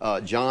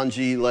John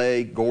G.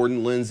 Lake,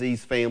 Gordon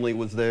Lindsay's family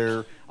was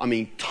there.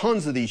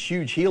 Tons of these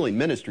huge healing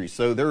ministries.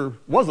 So there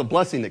was a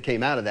blessing that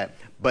came out of that,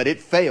 but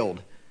it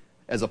failed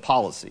as a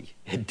policy.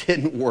 It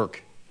didn't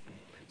work.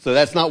 So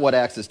that's not what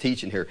Acts is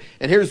teaching here.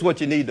 And here's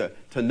what you need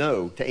to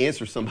know to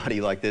answer somebody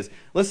like this.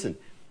 Listen,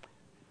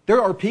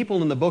 there are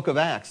people in the book of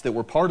Acts that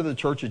were part of the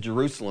church of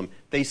Jerusalem.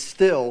 They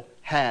still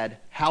had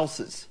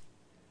houses.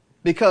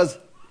 Because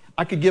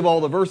I could give all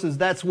the verses,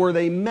 that's where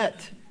they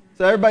met.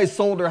 So everybody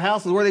sold their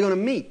houses. Where are they going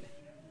to meet?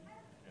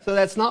 So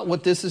that's not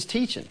what this is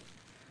teaching.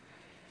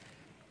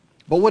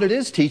 But what it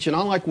is teaching,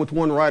 I like what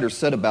one writer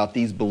said about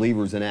these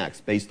believers in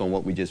Acts, based on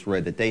what we just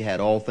read, that they had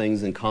all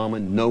things in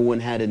common. No one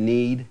had a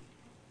need.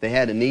 They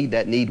had a need.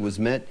 That need was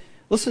met.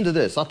 Listen to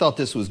this. I thought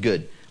this was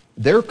good.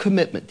 Their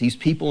commitment, these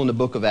people in the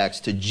book of Acts,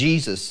 to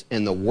Jesus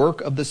and the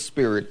work of the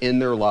Spirit in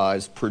their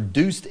lives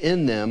produced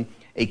in them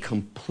a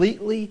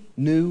completely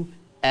new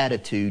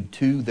attitude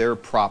to their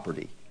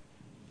property.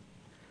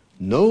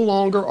 No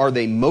longer are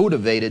they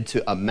motivated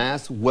to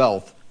amass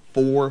wealth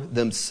for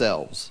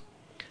themselves,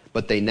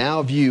 but they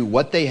now view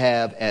what they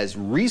have as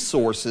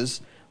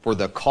resources for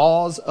the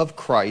cause of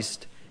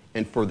Christ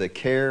and for the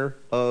care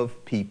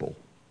of people.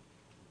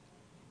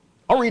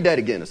 I'll read that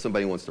again if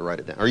somebody wants to write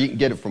it down, or you can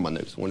get it from my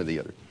notes, one or the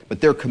other. But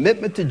their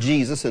commitment to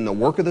Jesus and the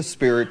work of the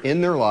Spirit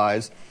in their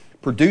lives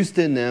produced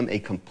in them a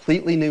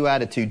completely new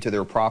attitude to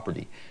their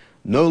property.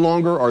 No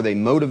longer are they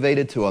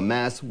motivated to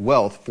amass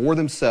wealth for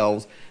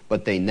themselves,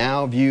 but they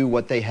now view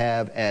what they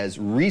have as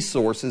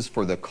resources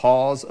for the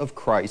cause of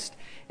Christ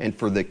and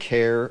for the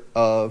care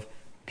of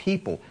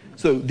people.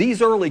 So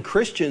these early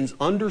Christians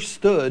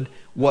understood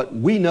what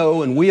we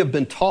know and we have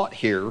been taught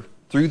here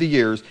through the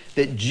years,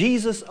 that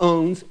Jesus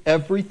owns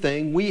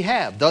everything we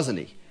have, doesn't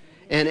he?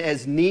 And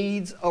as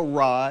needs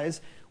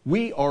arise,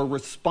 we are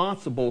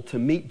responsible to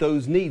meet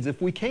those needs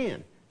if we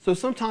can. So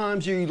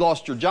sometimes you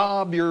lost your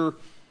job, you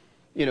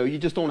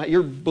just don't,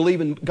 you're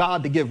believing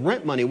God to give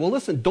rent money. Well,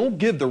 listen, don't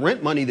give the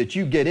rent money that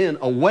you get in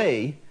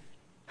away,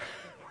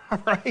 all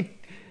right?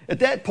 At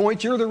that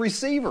point, you're the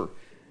receiver.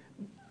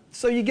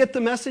 So you get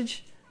the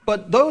message?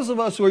 But those of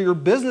us where your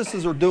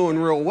businesses are doing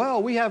real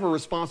well, we have a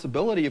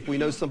responsibility if we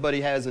know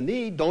somebody has a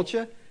need, don't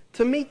you?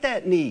 To meet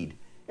that need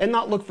and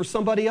not look for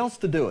somebody else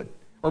to do it.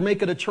 Or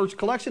make it a church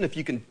collection if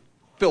you can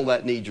fill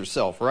that need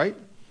yourself, right?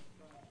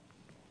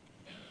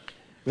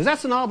 Because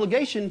that's an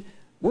obligation.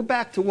 We're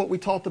back to what we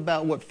talked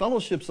about, what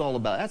fellowship's all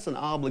about. That's an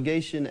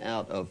obligation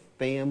out of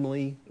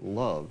family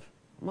love.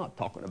 I'm not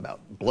talking about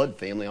blood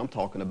family. I'm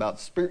talking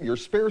about your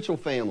spiritual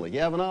family. You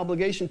have an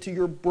obligation to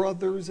your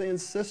brothers and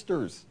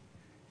sisters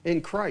in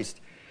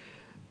Christ.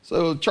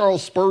 So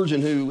Charles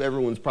Spurgeon, who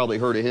everyone's probably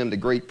heard of him, the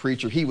great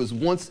preacher, he was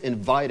once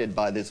invited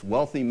by this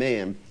wealthy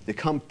man to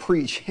come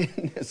preach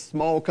in this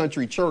small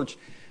country church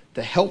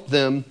to help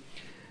them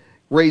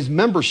raise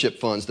membership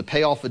funds to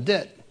pay off a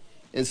debt.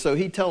 And so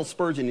he tells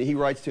Spurgeon, and he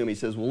writes to him, he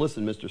says, well,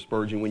 listen, Mr.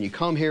 Spurgeon, when you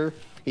come here,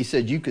 he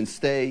said, you can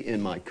stay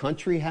in my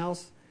country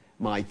house,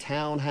 my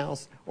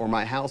townhouse, or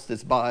my house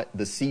that's by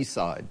the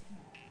seaside.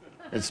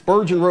 And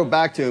Spurgeon wrote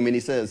back to him and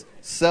he says,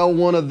 sell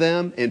one of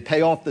them and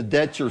pay off the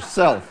debt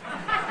yourself.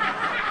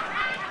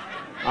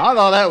 I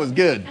thought that was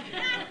good.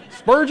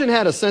 Spurgeon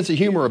had a sense of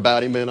humor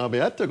about him, and I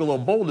mean, that took a little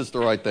boldness to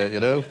write that,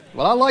 you know.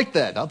 But I liked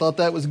that. I thought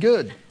that was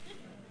good.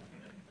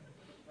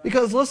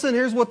 Because listen,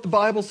 here's what the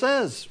Bible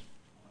says.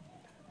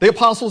 The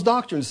Apostles'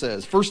 Doctrine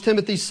says, 1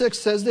 Timothy 6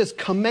 says this,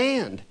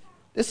 command.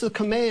 This is a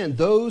command,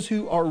 those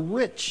who are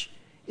rich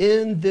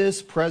in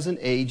this present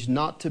age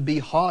not to be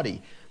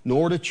haughty,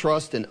 nor to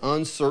trust in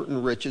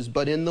uncertain riches,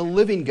 but in the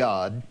living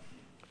God,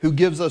 who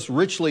gives us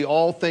richly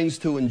all things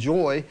to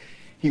enjoy.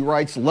 He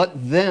writes,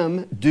 let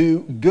them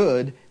do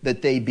good,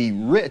 that they be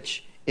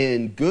rich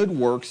in good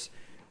works,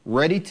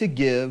 ready to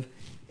give,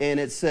 and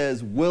it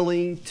says,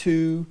 willing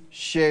to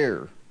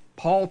share.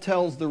 Paul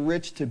tells the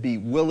rich to be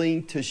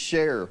willing to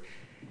share.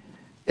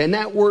 And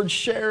that word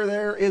share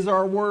there is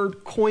our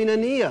word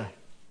koinonia.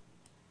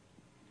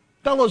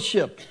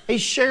 Fellowship, a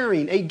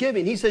sharing, a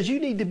giving. He says you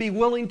need to be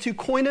willing to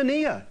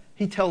koinonia,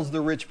 he tells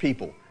the rich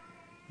people.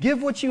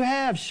 Give what you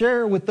have.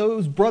 Share with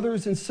those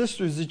brothers and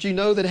sisters that you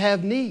know that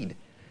have need.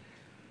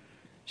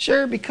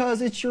 Share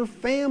because it's your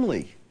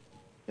family.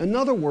 In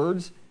other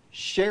words,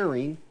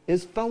 sharing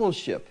is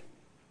fellowship.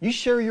 You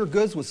share your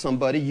goods with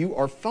somebody, you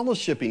are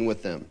fellowshipping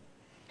with them.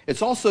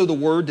 It's also the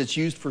word that's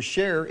used for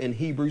share in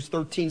Hebrews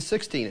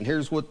 13:16. And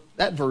here's what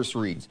that verse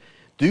reads.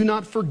 Do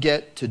not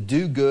forget to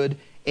do good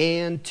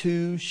and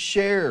to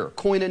share.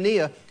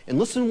 Koinonia. And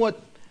listen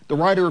what the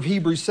writer of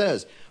Hebrews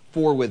says.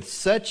 For with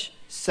such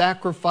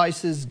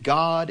sacrifices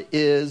God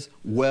is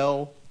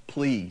well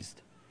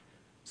pleased.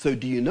 So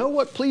do you know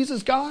what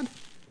pleases God?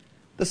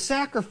 The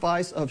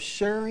sacrifice of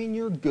sharing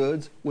your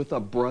goods with a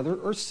brother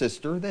or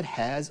sister that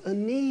has a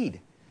need.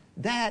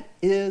 That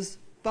is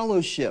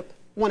fellowship.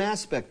 One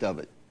aspect of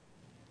it.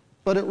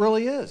 But it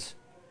really is.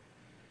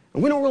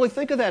 And we don't really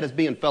think of that as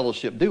being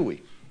fellowship, do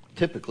we?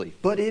 Typically.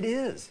 But it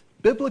is.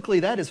 Biblically,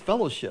 that is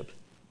fellowship.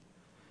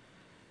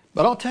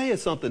 But I'll tell you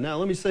something now.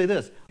 Let me say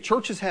this.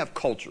 Churches have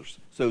cultures.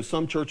 So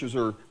some churches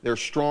they're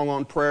strong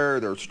on prayer,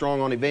 they're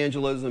strong on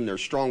evangelism, they're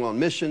strong on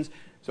missions.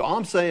 So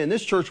I'm saying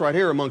this church right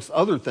here, amongst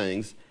other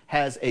things,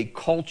 has a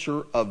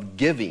culture of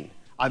giving.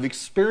 I've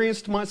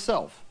experienced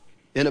myself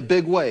in a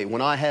big way.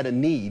 When I had a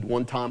need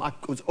one time, I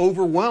was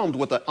overwhelmed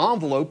with an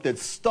envelope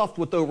that's stuffed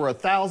with over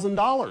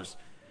 $1,000.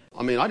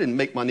 I mean, I didn't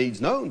make my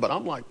needs known, but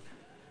I'm like,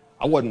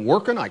 I wasn't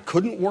working, I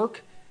couldn't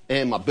work,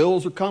 and my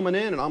bills are coming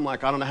in, and I'm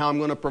like, I don't know how I'm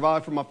going to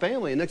provide for my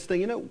family. And next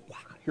thing you know,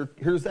 wow,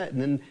 here's that.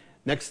 And then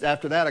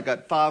after that, I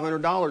got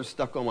 $500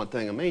 stuck on my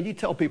thing. I mean, you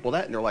tell people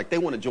that, and they're like, they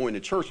want to join the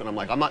church. And I'm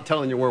like, I'm not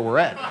telling you where we're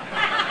at.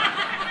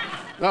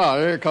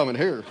 No, they're coming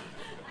here.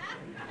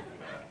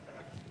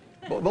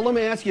 But let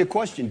me ask you a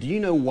question. Do you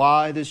know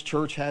why this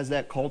church has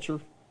that culture?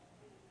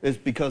 It's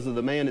because of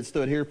the man that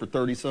stood here for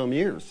 30-some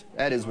years.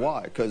 That is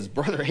why. Because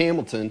Brother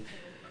Hamilton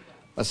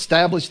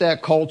established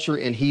that culture,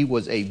 and he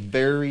was a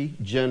very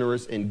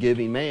generous and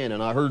giving man.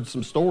 And I heard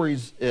some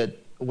stories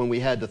when we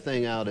had the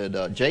thing out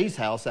at Jay's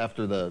house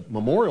after the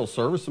memorial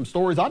service, some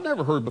stories I'd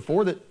never heard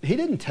before that he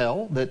didn't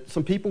tell, that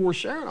some people were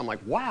sharing. I'm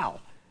like, wow,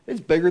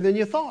 it's bigger than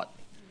you thought.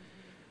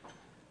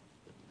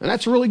 And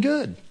that's really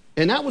good.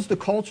 And that was the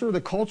culture. The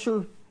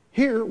culture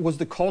here was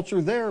the culture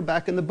there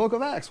back in the book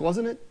of Acts,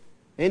 wasn't it?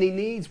 Any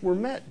needs were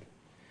met.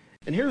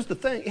 And here's the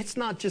thing. It's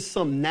not just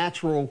some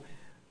natural,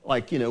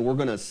 like, we're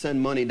going to send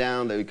money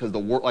down because the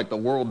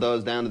world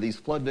does down to these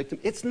flood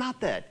victims. It's not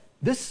that.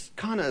 This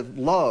kind of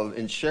love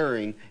and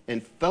sharing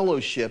and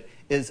fellowship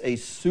is a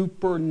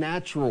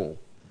supernatural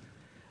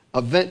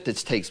event that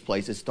takes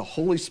place. It's the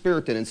Holy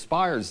Spirit that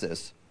inspires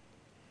this.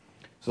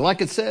 So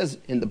like it says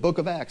in the book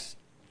of Acts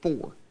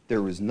 4,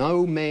 there was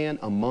no man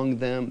among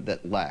them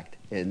that lacked.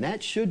 And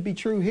that should be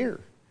true here.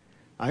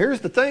 Now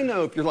here's the thing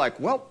though, if you're like,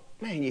 well,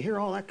 man, you hear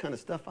all that kind of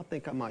stuff, I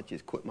think I might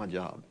just quit my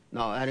job.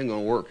 No, that ain't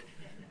going to work.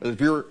 If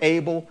you're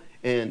able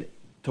to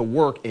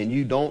work and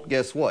you don't,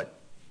 guess what?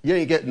 You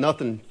ain't getting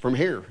nothing from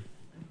here.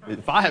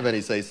 If I have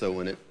any say-so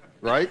in it,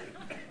 right?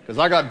 Because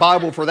I got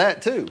Bible for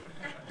that too.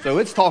 So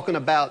it's talking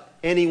about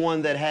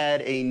anyone that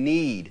had a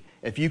need.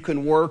 If you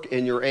can work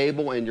and you're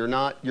able and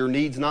your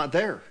need's not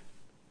there.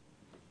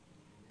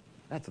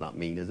 That's not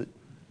mean, is it?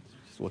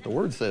 It's just what the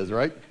word says,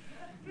 right?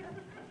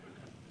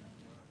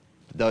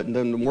 If it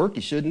doesn't work,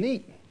 you shouldn't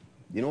eat.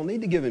 You don't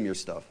need to give him your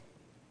stuff.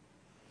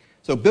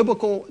 So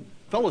biblical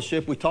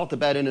fellowship, we talked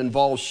about it,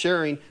 involves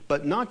sharing,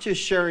 but not just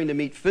sharing to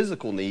meet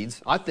physical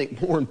needs. I think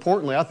more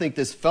importantly,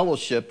 this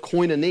fellowship,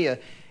 koinonia,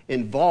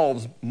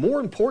 involves, more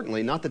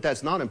importantly, not that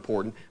that's not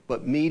important,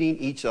 but meeting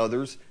each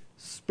other's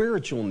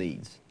spiritual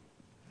needs.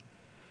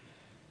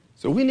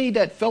 So we need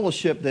that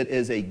fellowship that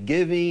is a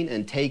giving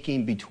and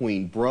taking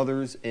between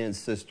brothers and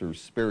sisters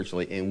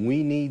spiritually. And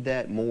we need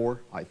that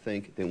more, I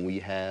think, than we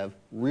have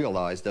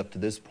realized up to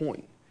this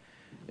point.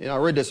 I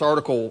read this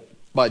article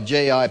by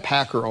J.I.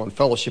 Packer on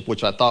fellowship,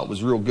 which I thought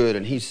was real good.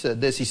 And he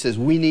said this, he says,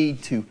 we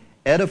need to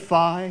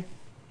edify.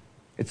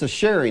 It's a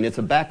sharing, it's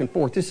a back and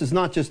forth. This is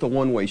not just a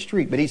one-way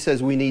street, but he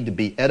says we need to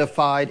be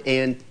edified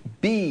and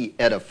be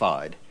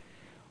edified.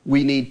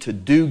 We need to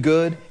do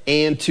good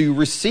and to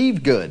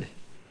receive good.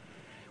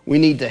 We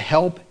need to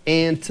help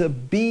and to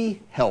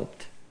be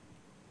helped.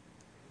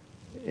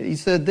 He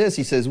said this,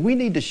 he says, we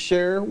need to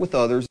share with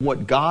others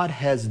what God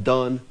has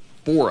done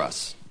for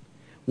us,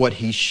 what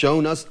he's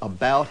shown us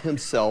about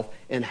himself,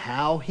 and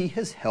how he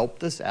has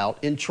helped us out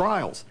in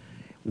trials.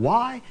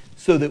 Why?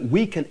 So that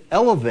we can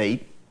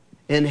elevate,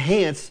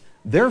 enhance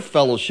their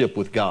fellowship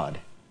with God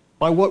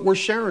by what we're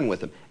sharing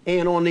with them.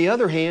 And on the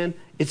other hand,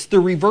 it's the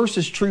reverse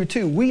is true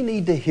too. We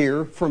need to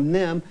hear from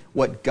them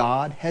what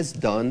God has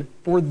done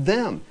for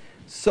them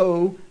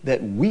so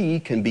that we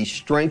can be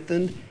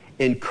strengthened,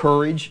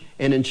 encouraged,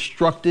 and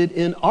instructed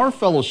in our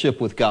fellowship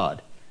with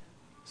God.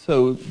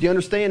 So do you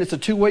understand? It's a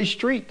two-way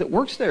street that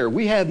works there.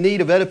 We have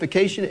need of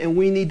edification and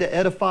we need to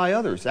edify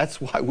others. That's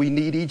why we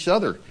need each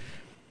other.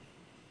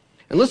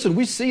 And listen,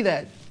 we see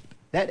that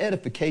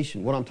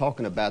edification, what I'm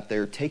talking about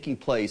there, taking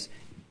place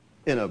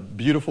in a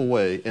beautiful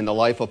way in the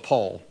life of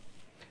Paul.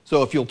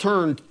 So if you'll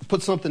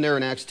put something there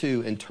in Acts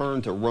 2 and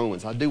turn to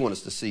Romans. I do want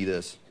us to see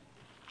this.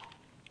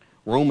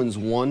 Romans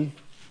 1,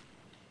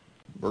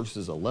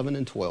 verses 11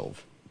 and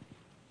 12.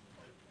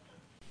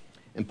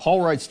 And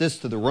Paul writes this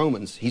to the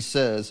Romans. He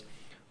says,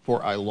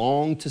 "For I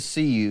long to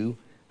see you,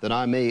 that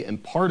I may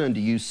impart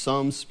unto you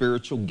some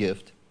spiritual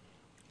gift,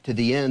 to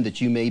the end that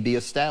you may be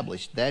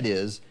established. That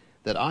is,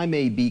 that I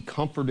may be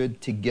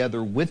comforted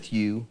together with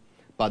you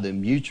by the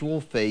mutual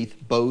faith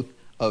both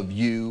of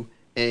you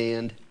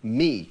and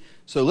me."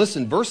 So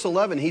listen, verse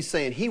 11, he's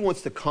saying he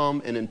wants to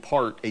come and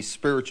impart a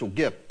spiritual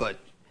gift, but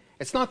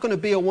it's not going to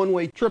be a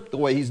one-way trip the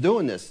way he's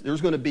doing this.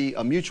 There's going to be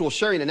a mutual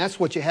sharing, and that's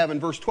what you have in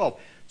verse 12.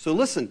 So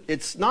listen,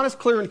 it's not as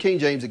clear in King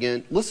James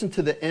again. Listen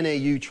to the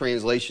NAU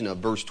translation of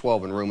verse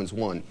 12 in Romans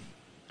 1.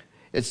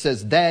 It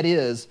says, "That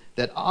is,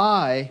 that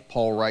I,"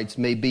 Paul writes,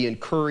 "may be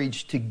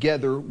encouraged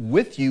together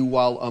with you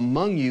while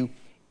among you,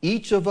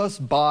 each of us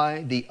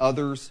by the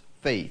other's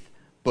faith,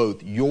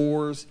 both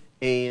yours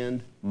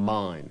and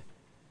mine."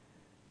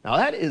 Now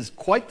that is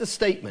quite the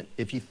statement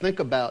if you think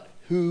about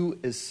who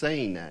is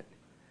saying that.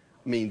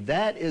 I mean,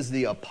 that is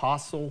the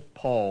Apostle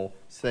Paul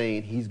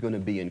saying he's going to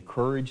be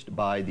encouraged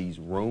by these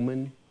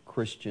Roman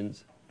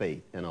Christians'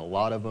 faith. And a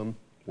lot of them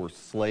were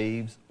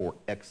slaves or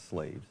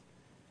ex-slaves.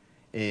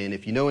 And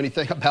if you know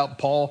anything about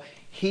Paul,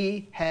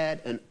 he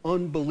had an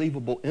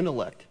unbelievable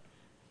intellect.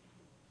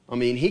 I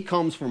mean, he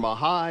comes from a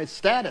high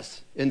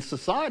status in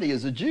society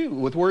as a Jew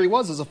with where he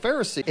was as a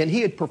Pharisee. And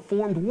he had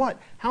performed what?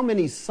 How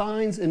many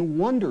signs and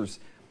wonders?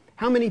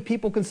 How many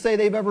people can say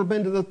they've ever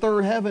been to the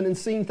third heaven and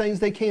seen things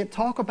they can't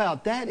talk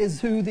about? That is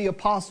who the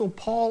Apostle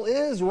Paul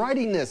is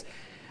writing this.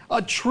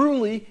 A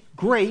truly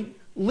great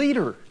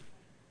leader.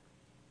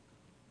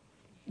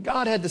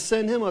 God had to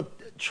send him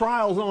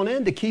trials on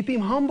end to keep him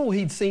humble.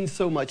 He'd seen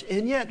so much.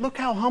 And yet, look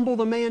how humble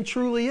the man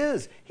truly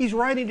is. He's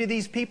writing to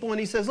these people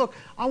and he says, look,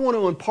 I want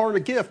to impart a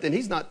gift. And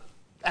he's not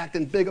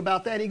acting big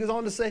about that. He goes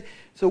on to say,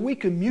 so we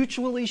can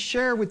mutually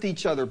share with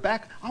each other.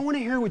 I want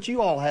to hear what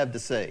you all have to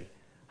say.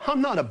 I'm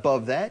not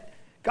above that.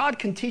 God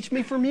can teach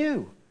me from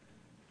you.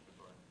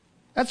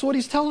 That's what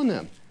he's telling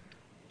them.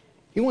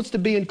 He wants to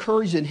be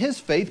encouraged in his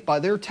faith by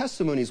their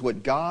testimonies,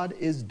 what God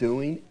is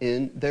doing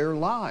in their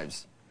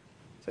lives.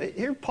 So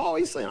here Paul,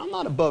 he's saying, I'm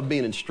not above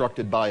being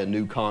instructed by a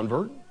new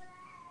convert.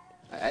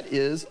 That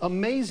is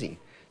amazing.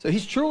 So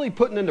he's truly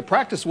putting into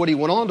practice what he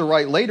went on to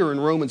write later in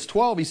Romans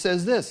 12. He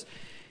says this.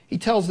 He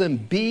tells them,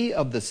 be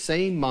of the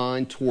same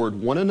mind toward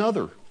one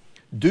another.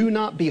 Do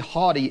not be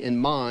haughty in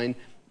mind,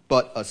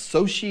 but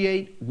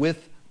associate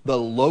with the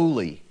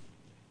lowly.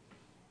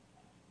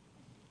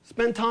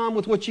 Spend time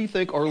with what you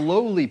think are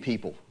lowly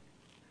people.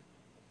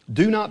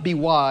 Do not be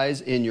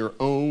wise in your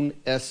own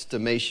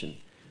estimation.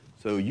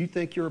 So you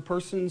think you're a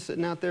person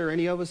sitting out there,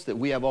 any of us, that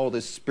we have all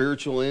this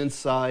spiritual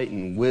insight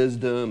and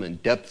wisdom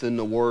and depth in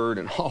the word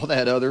and all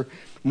that other,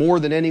 more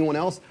than anyone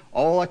else?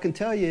 All I can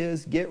tell you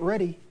is get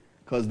ready,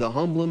 because the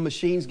humbling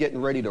machine's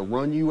getting ready to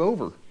run you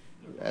over.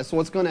 That's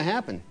what's going to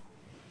happen.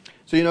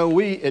 So, you know,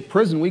 we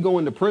go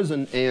into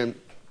prison and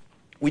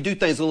we do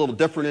things a little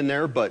different in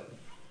there, but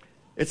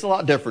it's a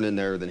lot different in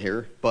there than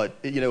here. But,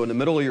 you know, in the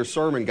middle of your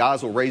sermon,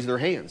 guys will raise their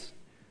hands.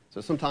 So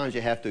sometimes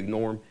you have to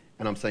ignore them.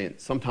 And I'm saying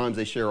sometimes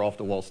they share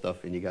off-the-wall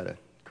stuff, and you got to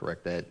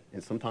correct that.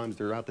 And sometimes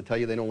they're out to tell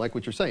you they don't like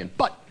what you're saying.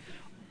 But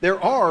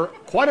there are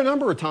quite a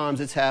number of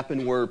times it's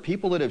happened where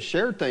people that have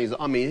shared things,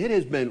 I mean, it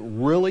has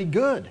been really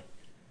good.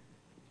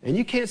 And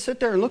you can't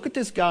sit there and look at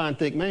this guy and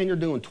think, man, you're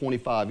doing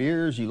 25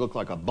 years. You look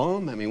like a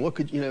bum. I mean,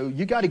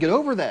 you got to get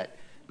over that.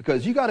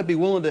 Because you got to be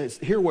willing to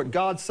hear what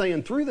God's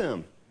saying through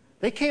them.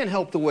 They can't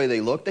help the way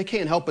they look. They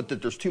can't help it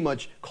that there's too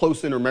much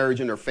close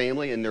intermarriage in their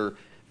family and their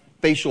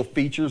facial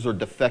features are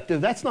defective.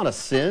 That's not a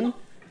sin.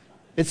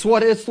 It's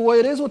the way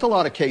it is with a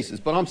lot of cases.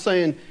 But I'm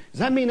saying, does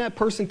that mean that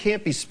person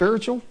can't be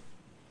spiritual?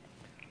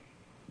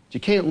 You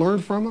can't learn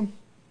from them?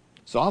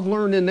 So I've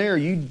learned in there,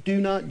 you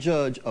do not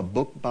judge a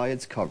book by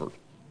its cover.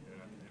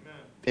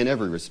 In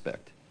every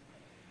respect.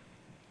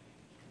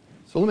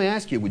 So let me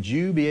ask you, would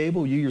you be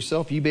able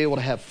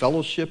to have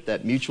fellowship,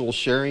 that mutual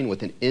sharing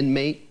with an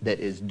inmate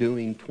that is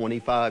doing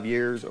 25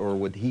 years, or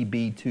would he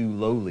be too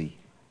lowly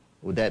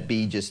Would that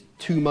be just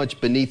too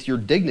much beneath your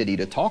dignity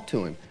to talk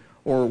to him?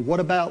 Or what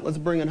about, let's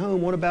bring it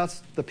home, what about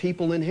the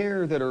people in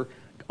here that are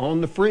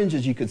on the fringe,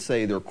 as you could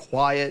say? They're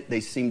quiet,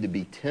 they seem to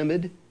be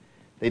timid.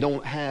 They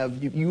don't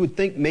have, you would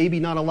think maybe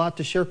not a lot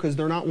to share because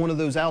they're not one of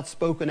those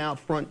outspoken, out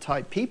front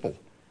type people.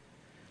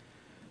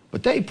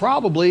 But they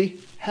probably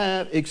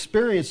have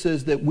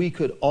experiences that we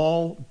could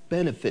all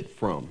benefit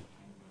from.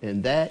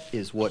 And that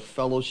is what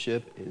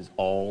fellowship is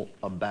all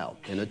about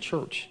in a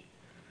church.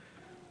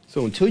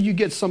 So until you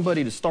get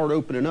somebody to start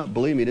opening up,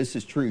 believe me, this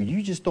is true,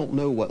 you just don't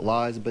know what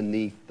lies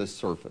beneath the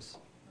surface.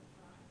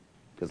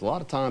 Because a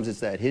lot of times it's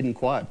that hidden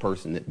quiet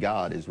person that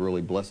God is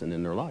really blessing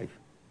in their life.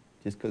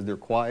 Just because they're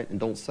quiet and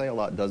don't say a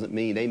lot doesn't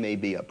mean they may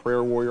be a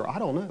prayer warrior. I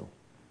don't know.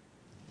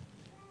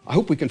 I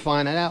hope we can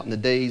find that out in the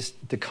days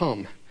to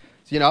come.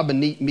 So, I've been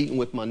meeting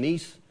with my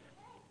niece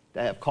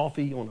to have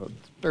coffee on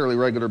a fairly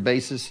regular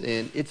basis,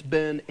 and it's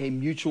been a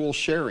mutual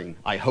sharing,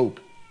 I hope.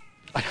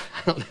 I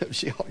don't know if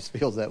she always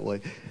feels that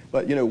way.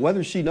 But,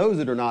 whether she knows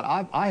it or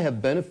not, I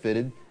have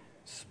benefited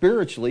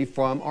spiritually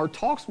from our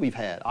talks we've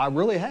had. I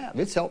really have.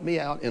 It's helped me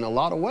out in a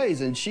lot of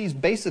ways, and she's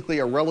basically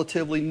a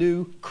relatively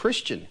new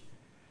Christian.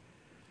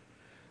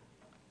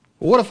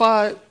 What if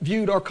I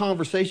viewed our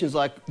conversations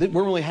like,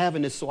 we're only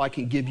having this so I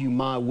can give you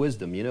my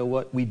wisdom? You know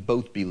what? We'd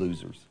both be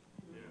losers.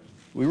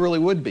 We really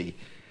would be.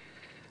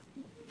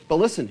 But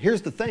listen,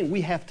 here's the thing.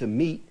 We have to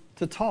meet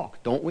to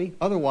talk, don't we?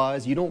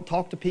 Otherwise, you don't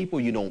talk to people,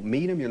 you don't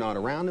meet them, you're not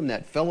around them.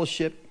 That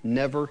fellowship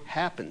never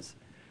happens.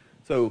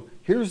 So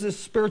here's this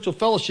spiritual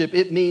fellowship.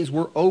 It means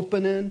we're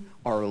opening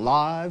our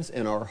lives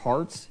and our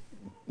hearts.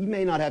 You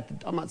may not have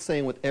to, I'm not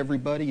saying with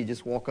everybody, you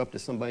just walk up to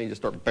somebody and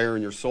just start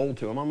bearing your soul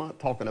to them. I'm not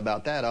talking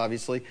about that,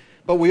 obviously.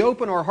 But we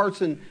open our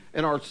hearts and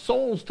our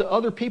souls to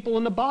other people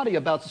in the body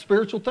about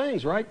spiritual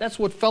things, right? That's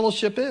what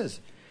fellowship is.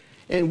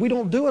 And we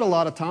don't do it a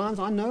lot of times.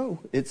 I know.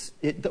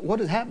 What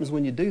happens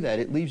when you do that?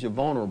 It leaves you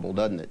vulnerable,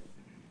 doesn't it?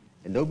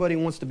 And nobody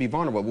wants to be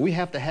vulnerable. But we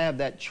have to have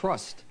that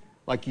trust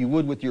like you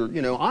would with your,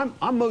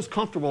 I'm most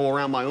comfortable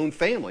around my own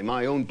family,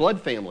 my own blood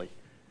family,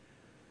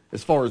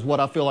 as far as what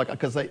I feel like,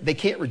 because they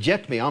can't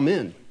reject me. I'm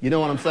in. You know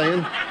what I'm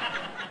saying?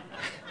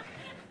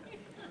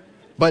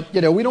 But,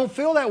 we don't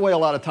feel that way a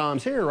lot of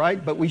times here,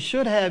 right? But we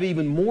should have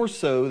even more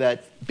so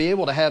be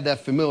able to have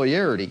that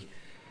familiarity.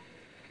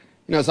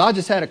 So I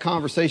just had a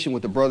conversation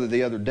with a brother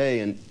the other day,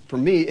 and for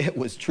me, it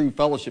was true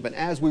fellowship. And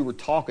as we were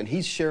talking,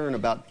 he's sharing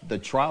about the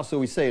trials. So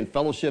we say in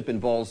fellowship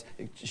involves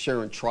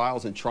sharing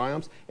trials and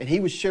triumphs, and he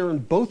was sharing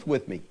both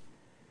with me.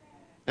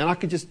 And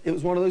it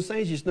was one of those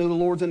things, you just know the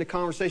Lord's in the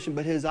conversation,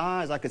 but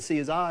I could see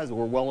his eyes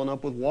were welling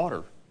up with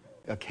water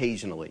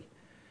occasionally.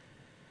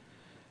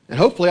 And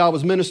hopefully I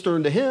was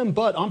ministering to him,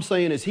 but I'm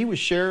saying as he was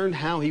sharing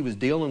how he was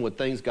dealing with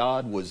things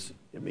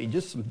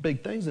just some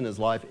big things in his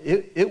life.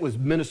 It was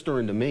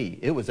ministering to me.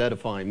 It was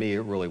edifying me.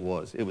 It really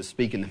was. It was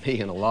speaking to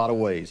me in a lot of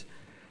ways.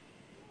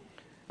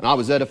 And I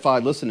was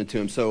edified listening to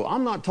him. So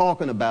I'm not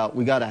talking about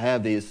we got to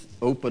have this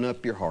open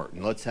up your heart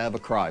and let's have a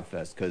cry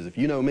fest. Because if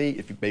you know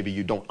me, maybe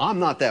you don't, I'm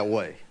not that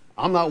way.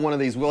 I'm not one of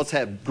these, let's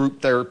have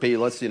group therapy.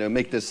 Let's,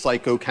 make this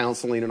psycho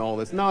counseling and all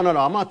this. No.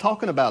 I'm not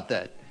talking about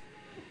that.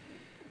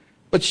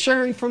 But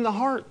sharing from the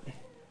heart.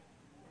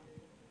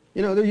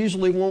 There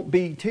usually won't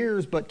be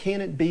tears, but can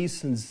it be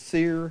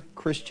sincere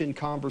Christian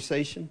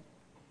conversation?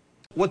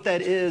 What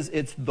that is,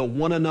 it's the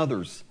one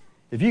another's.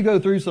 If you go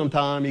through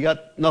sometime, you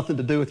got nothing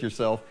to do with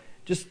yourself,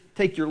 just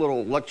take your little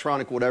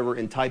electronic whatever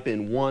and type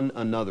in one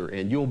another,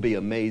 and you'll be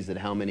amazed at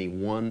how many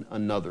one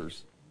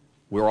another's.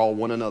 We're all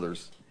one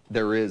another's.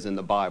 There is in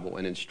the Bible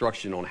an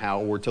instruction on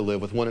how we're to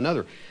live with one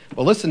another.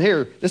 Well, listen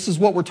here. This is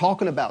what we're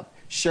talking about.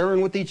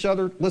 Sharing with each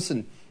other.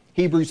 Listen.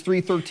 Hebrews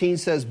 3:13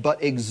 says,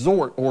 but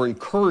exhort or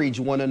encourage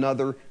one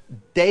another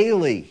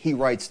daily, he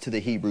writes to the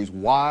Hebrews,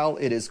 while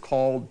it is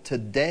called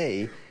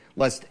today,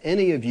 lest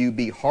any of you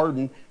be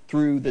hardened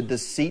through the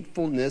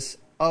deceitfulness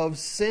of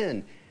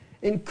sin.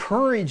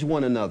 Encourage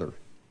one another,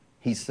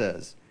 he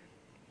says.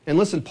 And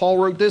listen, Paul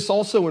wrote this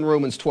also in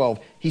Romans 12.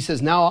 He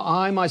says, now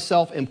I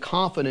myself am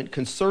confident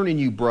concerning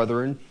you,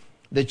 brethren,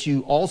 that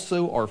you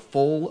also are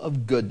full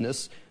of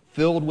goodness,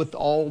 filled with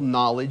all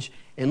knowledge.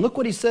 And look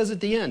what he says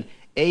at the end.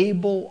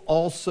 Able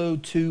also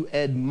to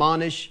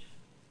admonish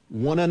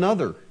one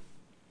another.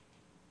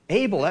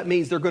 Able, that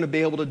means they're going to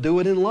be able to do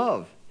it in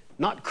love,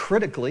 not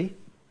critically.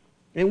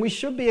 And we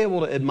should be able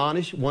to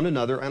admonish one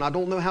another, and I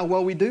don't know how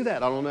well we do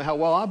that. I don't know how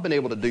well I've been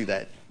able to do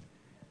that.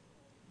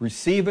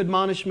 Receive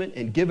admonishment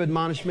and give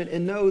admonishment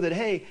and know that,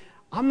 hey,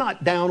 I'm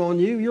not down on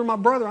you. You're my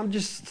brother. I'm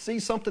just see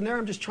something there.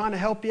 I'm just trying to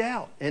help you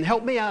out. And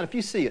help me out if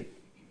you see it.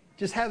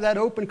 Just have that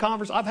open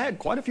conversation. I've had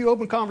quite a few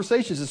open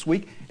conversations this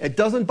week. It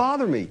doesn't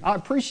bother me. I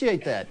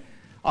appreciate that.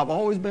 I've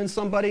always been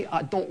somebody,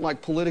 I don't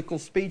like political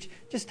speech.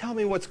 Just tell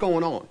me what's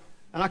going on.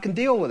 And I can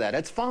deal with that.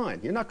 That's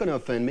fine. You're not going to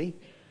offend me.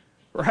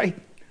 Right?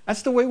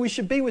 That's the way we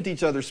should be with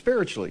each other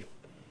spiritually.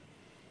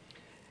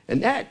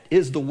 And that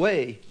is the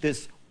way,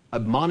 this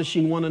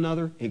admonishing one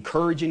another,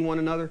 encouraging one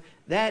another,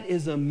 that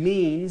is a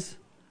means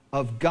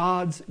of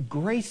God's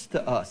grace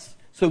to us.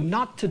 So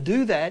not to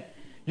do that,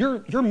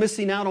 you're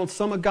missing out on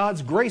some of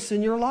God's grace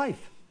in your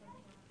life.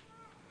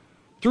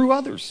 through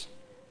others.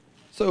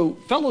 So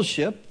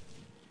fellowship,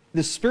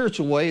 this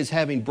spiritual way, is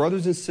having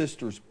brothers and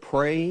sisters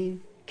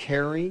praying,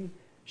 caring,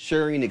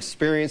 sharing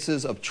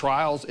experiences of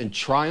trials and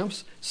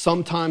triumphs,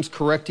 sometimes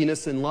correcting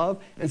us in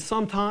love, and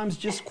sometimes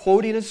just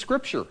quoting a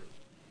scripture.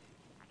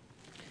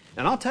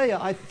 And I'll tell you,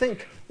 I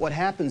think what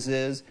happens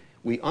is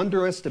we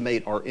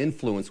underestimate our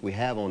influence we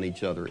have on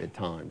each other at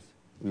times.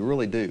 We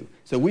really do.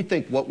 So we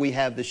think what we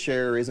have to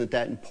share isn't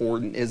that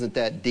important, isn't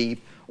that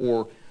deep,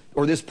 or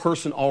this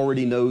person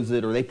already knows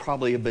it, or they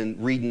probably have been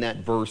reading that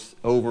verse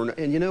over.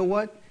 And you know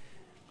what?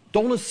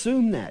 Don't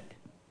assume that.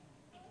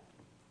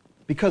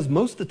 Because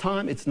most of the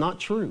time, it's not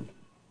true.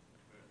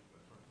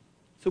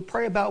 So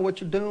pray about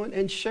what you're doing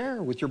and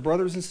share with your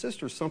brothers and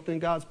sisters something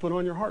God's put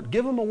on your heart.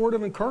 Give them a word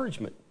of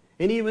encouragement.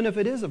 And even if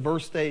it is a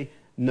verse they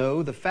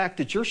know, the fact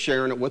that you're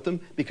sharing it with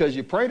them because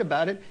you prayed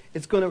about it,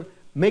 it's going to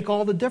make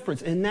all the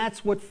difference. And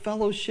that's what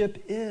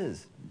fellowship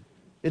is.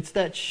 It's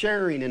that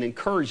sharing and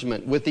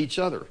encouragement with each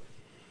other.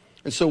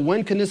 And so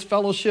when can this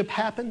fellowship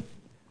happen?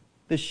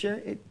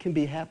 It can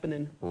be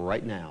happening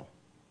right now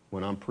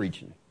when I'm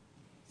preaching.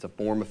 It's a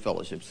form of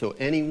fellowship. So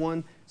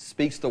anyone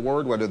speaks the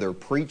word, whether they're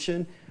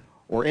preaching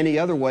or any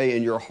other way,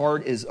 and your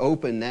heart is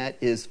open, that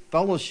is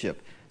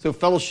fellowship. So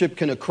fellowship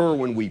can occur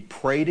when we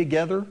pray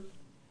together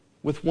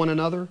with one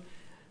another,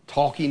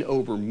 talking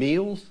over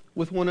meals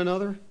with one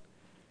another,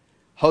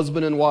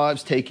 husband and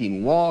wives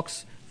taking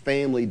walks,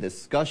 family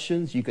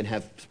discussions. You can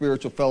have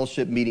spiritual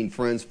fellowship, meeting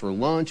friends for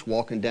lunch,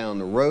 walking down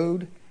the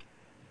road.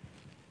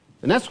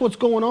 And that's what's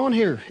going on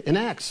here in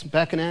Acts,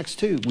 back in Acts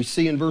 2. We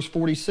see in verse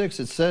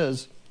 46, it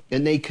says,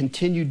 "And they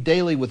continued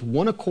daily with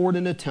one accord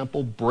in the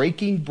temple,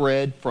 breaking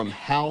bread from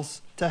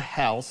house to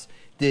house,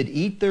 did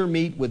eat their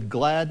meat with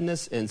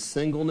gladness and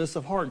singleness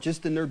of heart."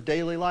 Just in their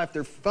daily life,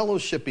 they're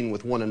fellowshipping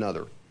with one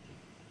another.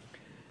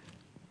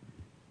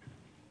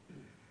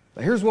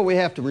 But here's what we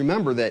have to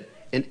remember, that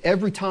and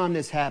every time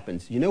this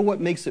happens, you know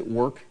what makes it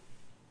work?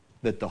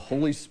 That the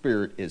Holy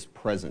Spirit is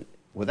present.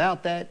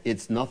 Without that,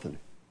 it's nothing.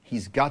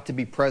 He's got to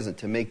be present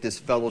to make this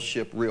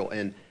fellowship real.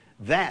 And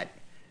that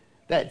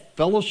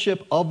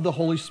fellowship of the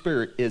Holy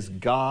Spirit is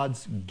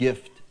God's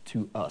gift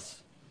to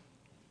us.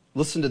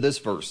 Listen to this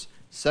verse,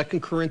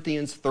 2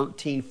 Corinthians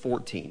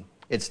 13:14.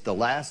 It's the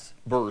last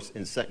verse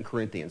in 2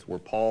 Corinthians where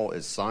Paul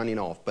is signing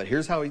off. But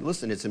here's how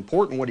listen, it's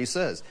important what he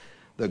says.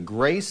 "The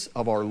grace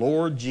of our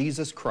Lord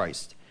Jesus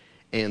Christ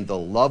and the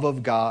love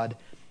of God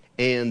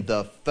and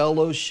the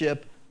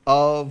fellowship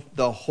of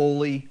the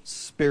Holy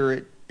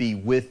Spirit be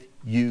with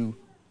you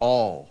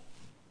all."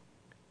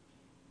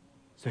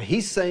 So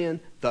he's saying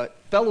the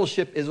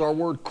fellowship is our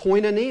word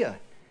koinonia.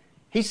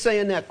 He's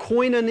saying that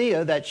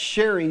koinonia, that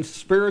sharing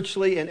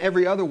spiritually and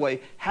every other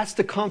way, has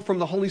to come from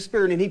the Holy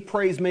Spirit. And he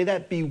prays, may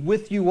that be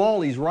with you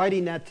all. He's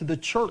writing that to the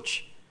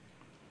church.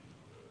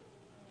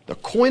 The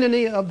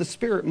koinonia of the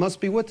Spirit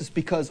must be with us,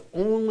 because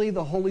only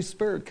the Holy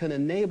Spirit can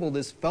enable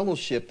this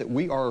fellowship that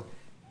we are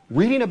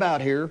reading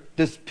about here,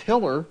 this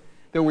pillar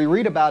that we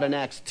read about in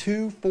Acts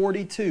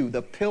 2:42,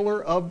 the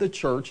pillar of the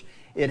church.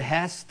 It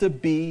has to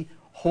be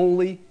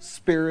Holy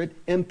Spirit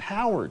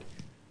empowered,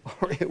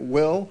 or it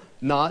will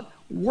not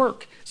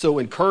work. So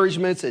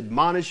encouragements,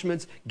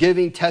 admonishments,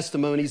 giving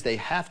testimonies, they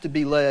have to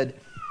be led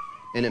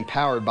and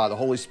empowered by the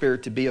Holy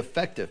Spirit to be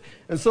effective.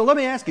 And so let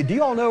me ask you, do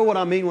you all know what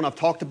I mean when I've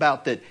talked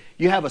about that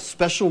you have a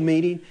special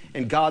meeting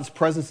and God's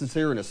presence is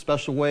here in a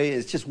special way?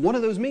 It's just one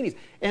of those meetings.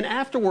 And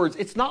afterwards,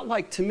 it's not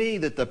like to me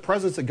that the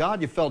presence of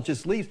God you felt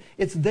just leaves.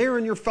 It's there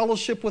in your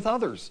fellowship with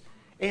others.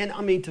 And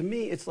I mean, to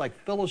me, it's like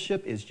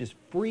fellowship is just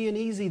free and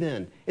easy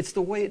then. It's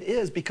the way it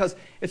is because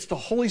it's the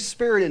Holy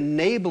Spirit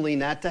enabling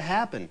that to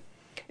happen.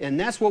 And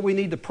that's what we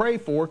need to pray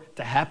for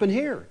to happen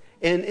here.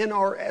 And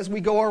as we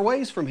go our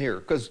ways from here,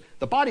 because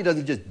the body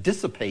doesn't just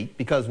dissipate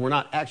because we're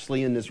not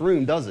actually in this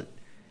room, does it?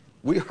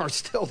 We are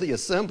still the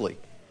assembly.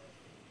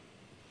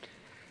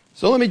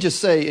 So let me just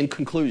say in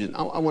conclusion,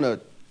 I want to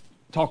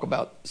talk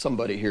about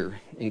somebody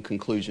here in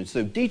conclusion.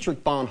 So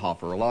Dietrich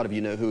Bonhoeffer, a lot of you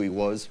know who he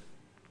was.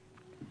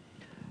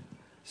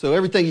 So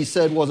everything he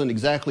said wasn't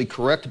exactly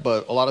correct,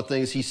 but a lot of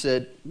things he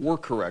said were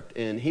correct.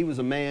 And he was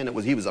a man,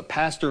 he was a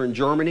pastor in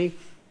Germany.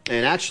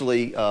 And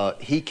actually,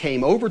 he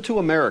came over to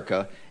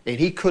America, and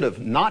he could have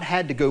not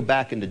had to go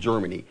back into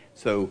Germany.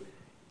 So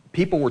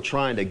people were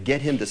trying to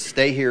get him to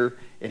stay here.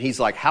 And he's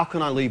like, how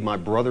can I leave my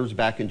brothers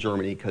back in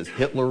Germany? Because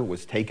Hitler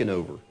was taking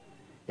over.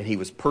 And he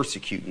was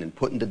persecuting and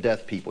putting to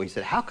death people. He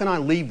said, how can I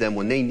leave them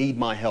when they need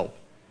my help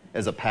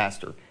as a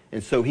pastor?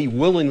 And so he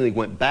willingly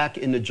went back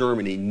into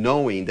Germany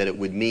knowing that it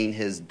would mean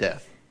his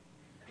death.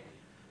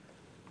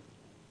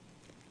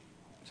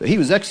 So he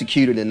was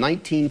executed in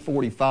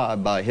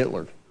 1945 by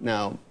Hitler.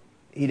 Now,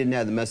 he didn't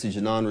have the message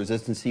of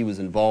non-resistance. He was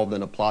involved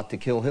in a plot to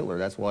kill Hitler.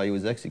 That's why he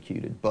was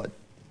executed. But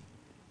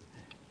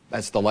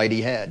that's the light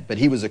he had. But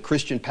he was a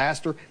Christian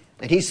pastor,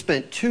 and he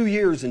spent 2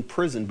 years in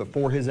prison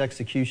before his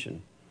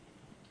execution.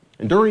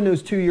 And during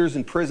those 2 years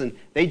in prison,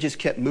 they just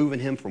kept moving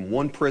him from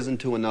one prison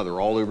to another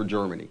all over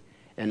Germany.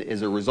 And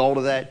as a result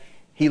of that,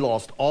 he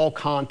lost all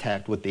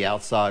contact with the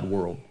outside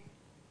world.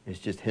 It's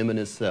just him in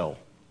his cell.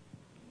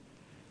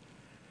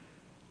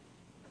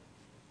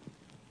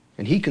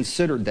 And he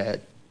considered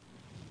that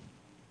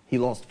he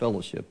lost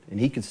fellowship.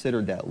 And he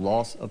considered that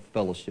loss of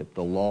fellowship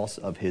the loss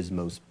of his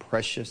most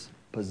precious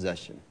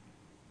possession.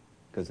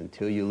 Because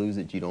until you lose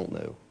it, you don't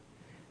know.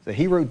 So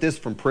he wrote this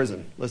from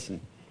prison. Listen,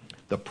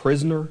 the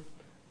prisoner,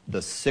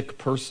 the sick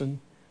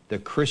person, the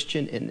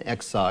Christian in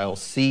exile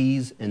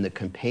sees in the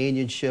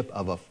companionship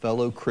of a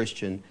fellow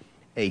Christian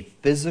a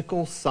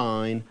physical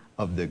sign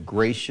of the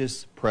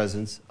gracious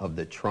presence of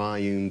the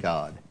triune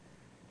God.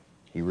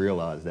 He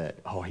realized that.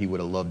 Oh, he would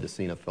have loved to have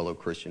seen a fellow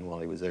Christian while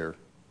he was there.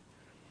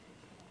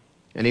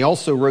 And he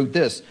also wrote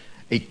this: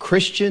 a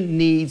Christian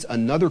needs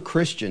another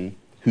Christian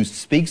who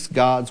speaks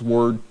God's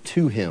word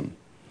to him.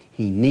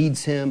 He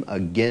needs him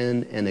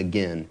again and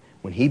again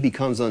when he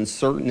becomes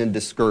uncertain and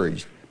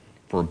discouraged.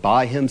 For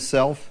by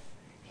himself,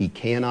 he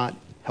cannot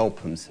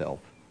help himself.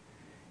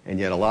 And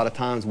yet a lot of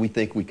times we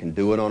think we can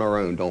do it on our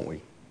own, don't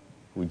we?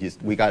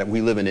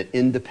 We live in an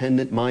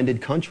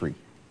independent-minded country.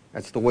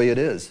 That's the way it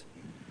is.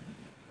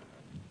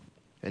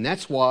 And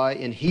that's why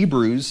in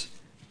Hebrews,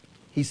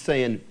 he's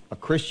saying a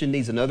Christian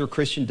needs another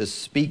Christian to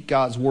speak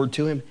God's word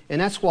to him.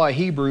 And that's why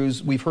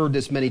Hebrews, we've heard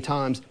this many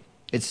times,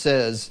 it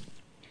says,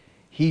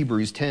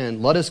 Hebrews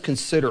 10, let us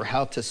consider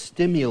how to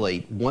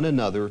stimulate one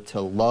another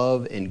to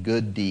love and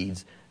good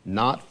deeds,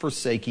 not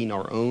forsaking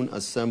our own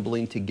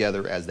assembling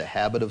together as the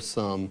habit of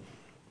some,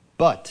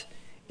 but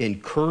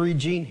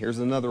encouraging, here's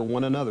another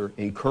one another,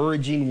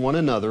 encouraging one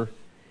another,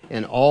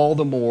 and all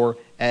the more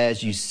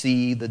as you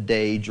see the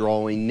day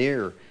drawing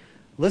near.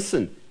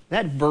 Listen,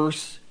 that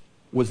verse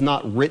was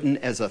not written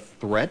as a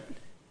threat.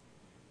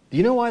 Do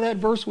you know why that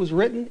verse was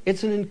written?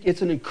 It's an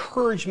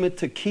encouragement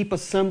to keep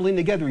assembling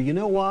together. You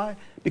know why?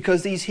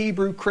 Because these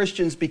Hebrew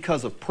Christians,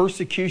 because of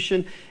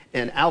persecution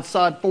and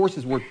outside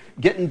forces, were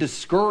getting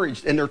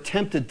discouraged and they're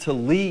tempted to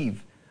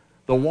leave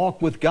the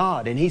walk with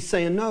God. And he's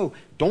saying, no,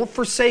 don't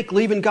forsake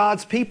leaving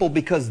God's people,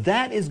 because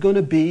that is going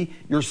to be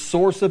your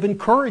source of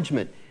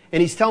encouragement. And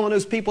he's telling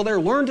those people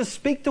there, learn to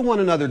speak to one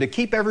another to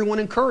keep everyone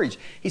encouraged.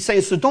 He's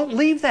saying, so don't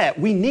leave that.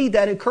 We need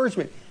that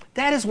encouragement.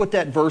 That is what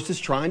that verse is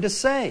trying to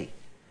say.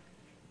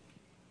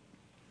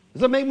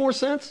 Does that make more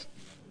sense?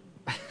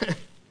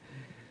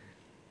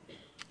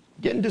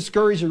 Getting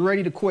discouraged and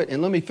ready to quit.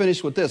 And let me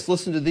finish with this.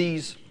 Listen to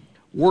these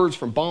words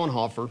from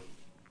Bonhoeffer.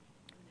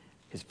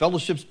 His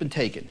fellowship's been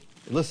taken.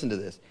 And listen to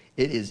this.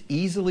 It is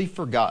easily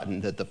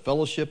forgotten that the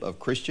fellowship of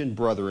Christian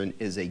brethren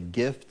is a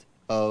gift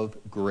of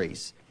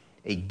grace,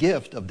 a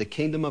gift of the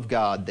kingdom of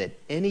God that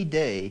any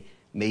day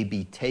may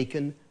be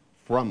taken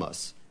from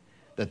us,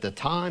 that the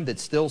time that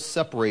still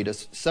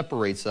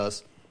separates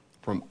us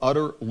from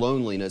utter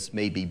loneliness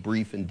may be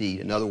brief indeed.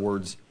 In other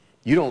words,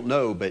 you don't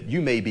know, but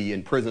you may be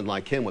in prison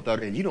like him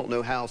and you don't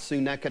know how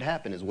soon that could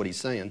happen, is what he's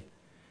saying.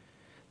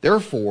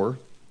 Therefore,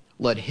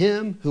 let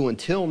him who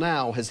until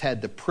now has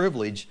had the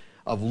privilege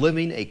of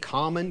living a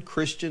common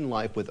Christian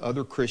life with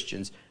other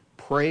Christians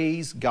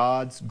praise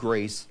God's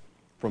grace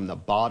from the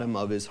bottom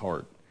of his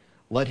heart.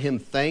 Let him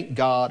thank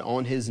God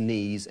on his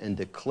knees and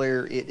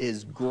declare it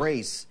is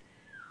grace,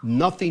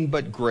 nothing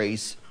but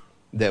grace,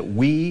 that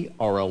we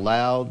are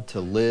allowed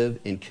to live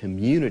in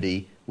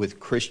community with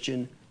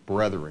Christian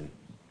brethren.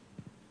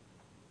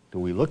 Do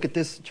we look at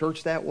this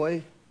church that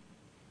way?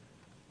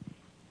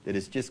 That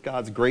it's just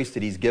God's grace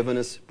that he's given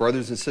us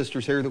brothers and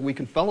sisters here that we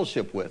can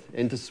fellowship with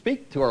and to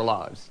speak to our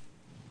lives.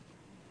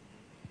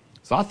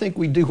 So I think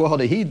we do well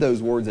to heed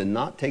those words and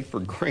not take for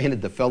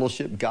granted the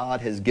fellowship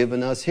God has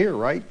given us here,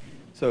 right?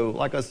 So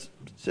like I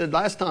said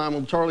last time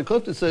on Charlie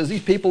Clifton says,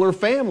 these people are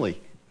family.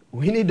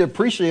 We need to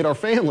appreciate our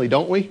family,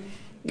 don't we?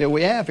 That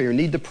we have here.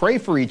 Need to pray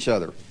for each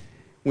other.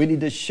 We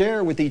need to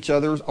share with each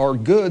other our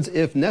goods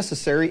if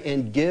necessary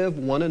and give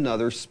one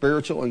another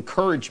spiritual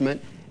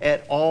encouragement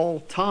at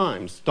all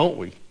times, don't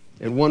we?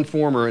 In one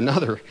form or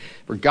another.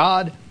 For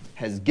God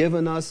has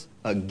given us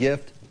a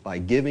gift by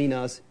giving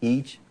us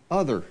each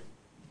other.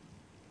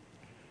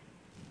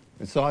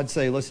 And so I'd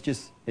say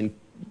and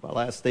my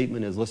last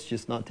statement is, let's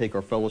just not take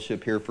our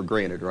fellowship here for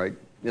granted, right?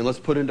 And let's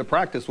put into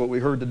practice what we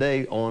heard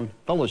today on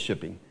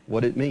fellowshipping,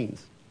 what it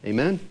means.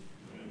 Amen?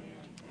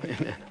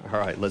 Amen. All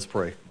right, let's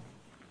pray.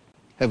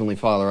 Heavenly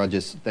Father, I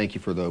just thank you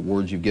for the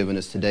words you've given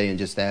us today and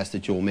just ask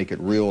that you'll make it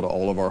real to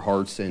all of our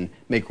hearts and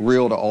make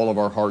real to all of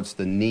our hearts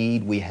the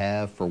need we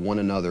have for one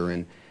another.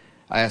 And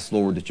I ask,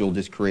 Lord, that you'll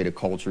just create a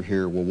culture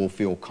here where we'll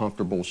feel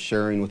comfortable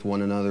sharing with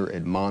one another,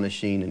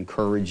 admonishing,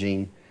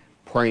 encouraging,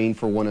 praying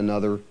for one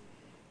another,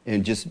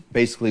 and just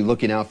basically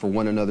looking out for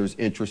one another's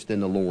interest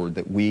in the Lord,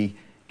 that we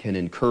can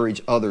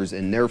encourage others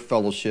in their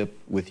fellowship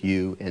with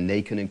you and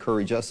they can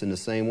encourage us in the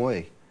same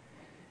way.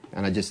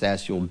 And I just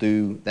ask you'll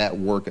do that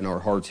work in our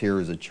hearts here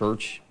as a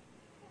church.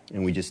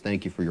 And we just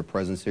thank you for your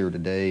presence here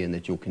today and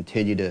that you'll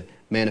continue to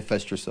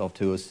manifest yourself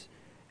to us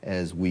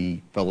as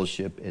we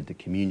fellowship at the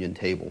communion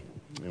table.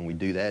 And we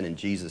do that in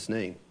Jesus'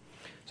 name.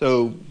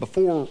 So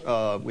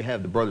before we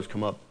have the brothers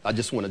come up, I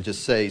just want to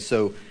say, this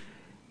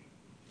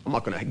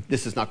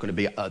is not going to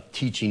be a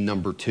teaching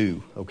number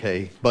 2,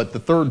 okay? But the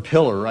third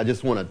pillar,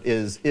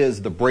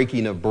 is the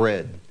breaking of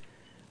bread,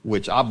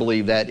 which I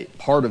believe that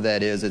part of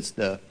that is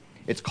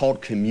It's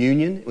called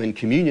communion, and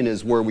communion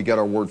is where we get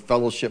our word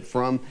fellowship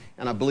from,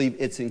 and I believe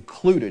it's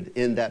included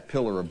in that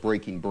pillar of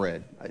breaking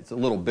bread. It's a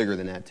little bigger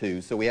than that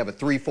too. So we have a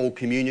threefold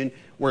communion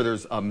where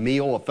there's a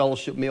meal, a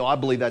fellowship meal. I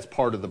believe that's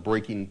part of the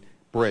breaking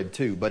bread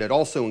too, but it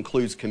also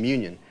includes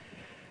communion.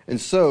 And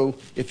so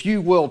if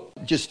you will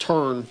just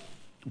turn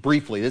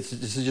briefly, this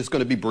is just going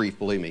to be brief,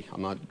 believe me.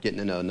 I'm not getting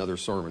into another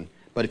sermon.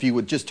 But if you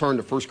would just turn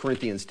to 1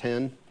 Corinthians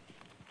 10.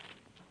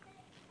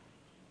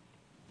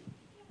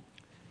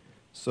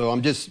 So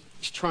I'm just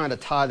trying to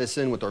tie this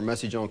in with our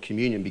message on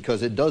communion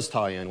because it does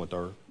tie in with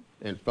our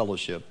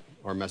fellowship,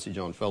 our message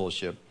on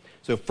fellowship.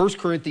 So 1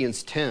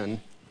 Corinthians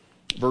 10,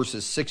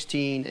 verses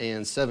 16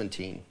 and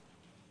 17.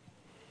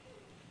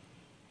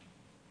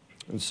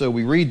 And so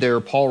we read there,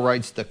 Paul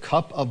writes, "The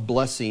cup of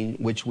blessing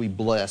which we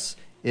bless,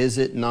 is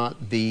it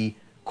not the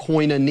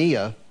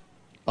koinonia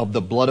of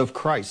the blood of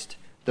Christ?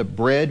 The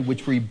bread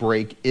which we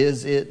break,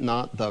 is it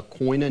not the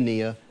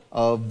koinonia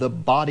of the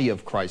body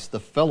of Christ?" The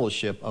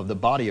fellowship of the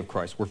body of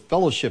Christ. We're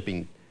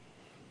fellowshipping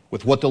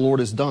with what the Lord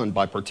has done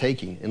by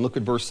partaking. And look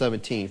at verse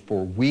 17.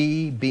 "For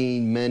we,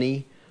 being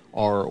many,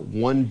 are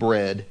one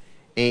bread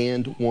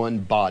and one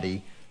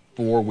body,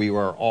 for we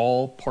are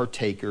all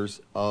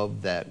partakers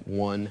of that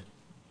one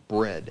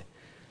bread."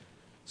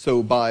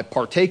 So by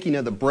partaking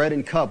of the bread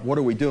and cup, what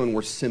are we doing?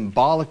 We're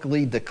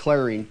symbolically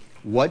declaring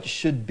what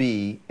should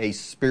be a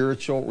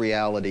spiritual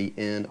reality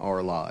in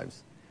our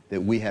lives.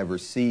 That we have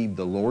received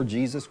the Lord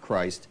Jesus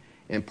Christ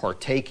and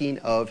partaking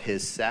of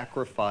His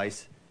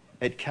sacrifice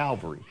at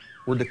Calvary.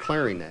 We're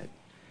declaring that.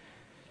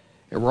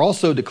 And we're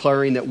also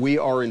declaring that we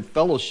are in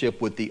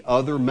fellowship with the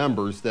other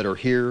members that are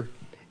here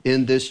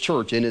in this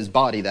church, in His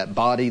body, that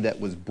body that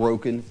was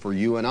broken for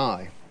you and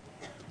I.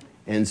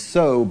 And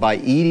so by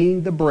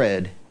eating the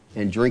bread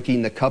and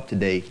drinking the cup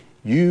today,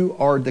 you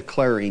are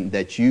declaring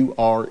that you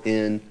are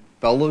in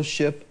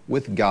fellowship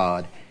with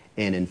God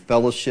and in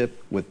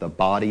fellowship with the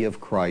body of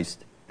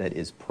Christ that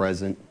is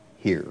present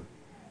here.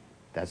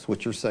 That's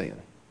what you're saying.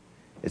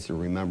 It's a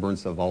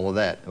remembrance of all of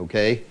that,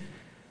 okay?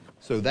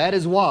 So that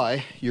is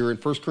why you're in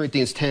 1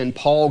 Corinthians 10.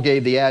 Paul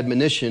gave the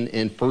admonition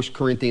in 1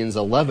 Corinthians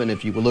 11,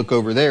 if you would look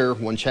over there,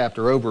 one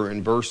chapter over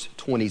in verse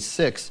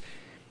 26.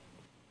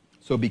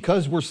 So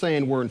because we're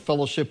saying we're in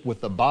fellowship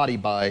with the body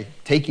by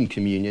taking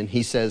communion,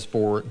 he says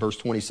for verse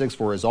 26,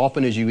 "For as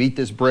often as you eat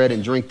this bread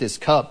and drink this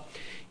cup,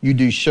 you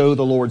do show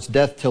the Lord's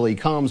death till He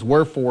comes.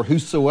 Wherefore,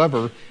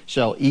 whosoever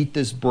shall eat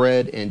this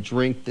bread and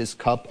drink this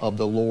cup of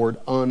the Lord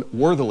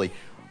unworthily."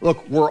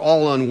 Look, we're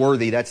all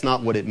unworthy. That's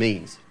not what it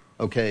means,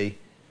 okay?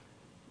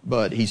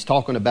 But he's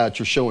talking about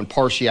you're showing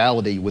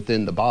partiality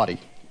within the body,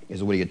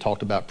 is what he had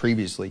talked about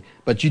previously.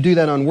 But you do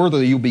that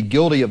unworthily, you'll be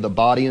guilty of the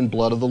body and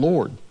blood of the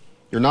Lord.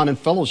 You're not in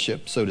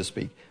fellowship, so to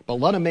speak.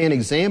 But let a man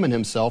examine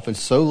himself, and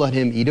so let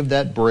him eat of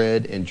that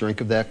bread and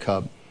drink of that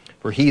cup.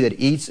 For he that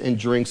eats and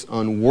drinks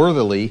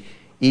unworthily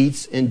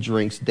eats and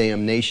drinks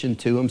damnation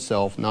to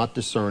himself, not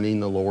discerning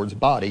the Lord's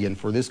body. And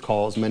for this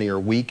cause many are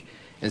weak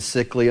and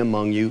sickly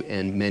among you,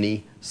 and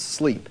many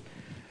sleep.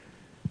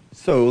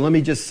 So let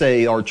me just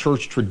say our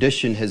church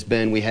tradition has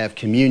been we have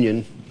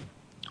communion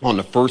on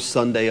the first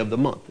Sunday of the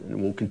month,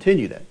 and we'll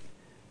continue that.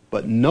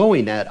 But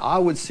knowing that, I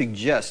would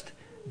suggest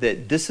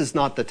that this is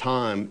not the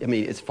time. I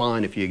mean, it's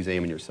fine if you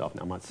examine yourself.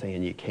 Now, I'm not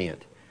saying you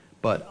can't.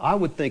 But I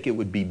would think it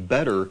would be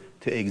better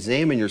to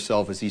examine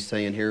yourself, as he's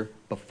saying here,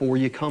 before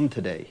you come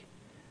today.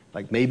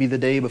 Like maybe the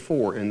day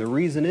before. And the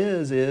reason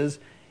is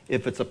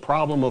if it's a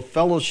problem of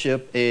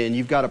fellowship and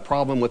you've got a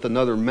problem with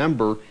another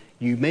member,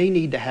 you may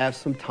need to have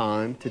some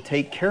time to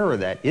take care of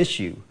that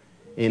issue.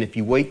 And if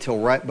you wait till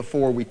right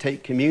before we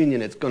take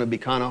communion, it's going to be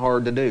kind of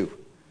hard to do.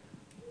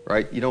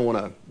 Right? You don't want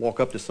to walk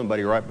up to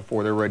somebody right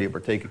before they're ready to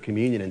partake of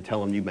communion and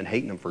tell them you've been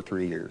hating them for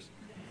 3 years.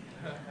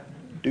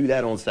 Do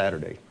that on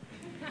Saturday.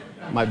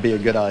 Might be a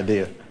good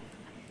idea.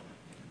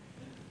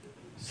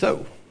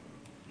 So,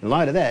 in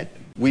light of that,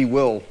 we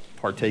will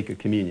partake of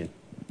communion.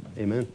 Amen.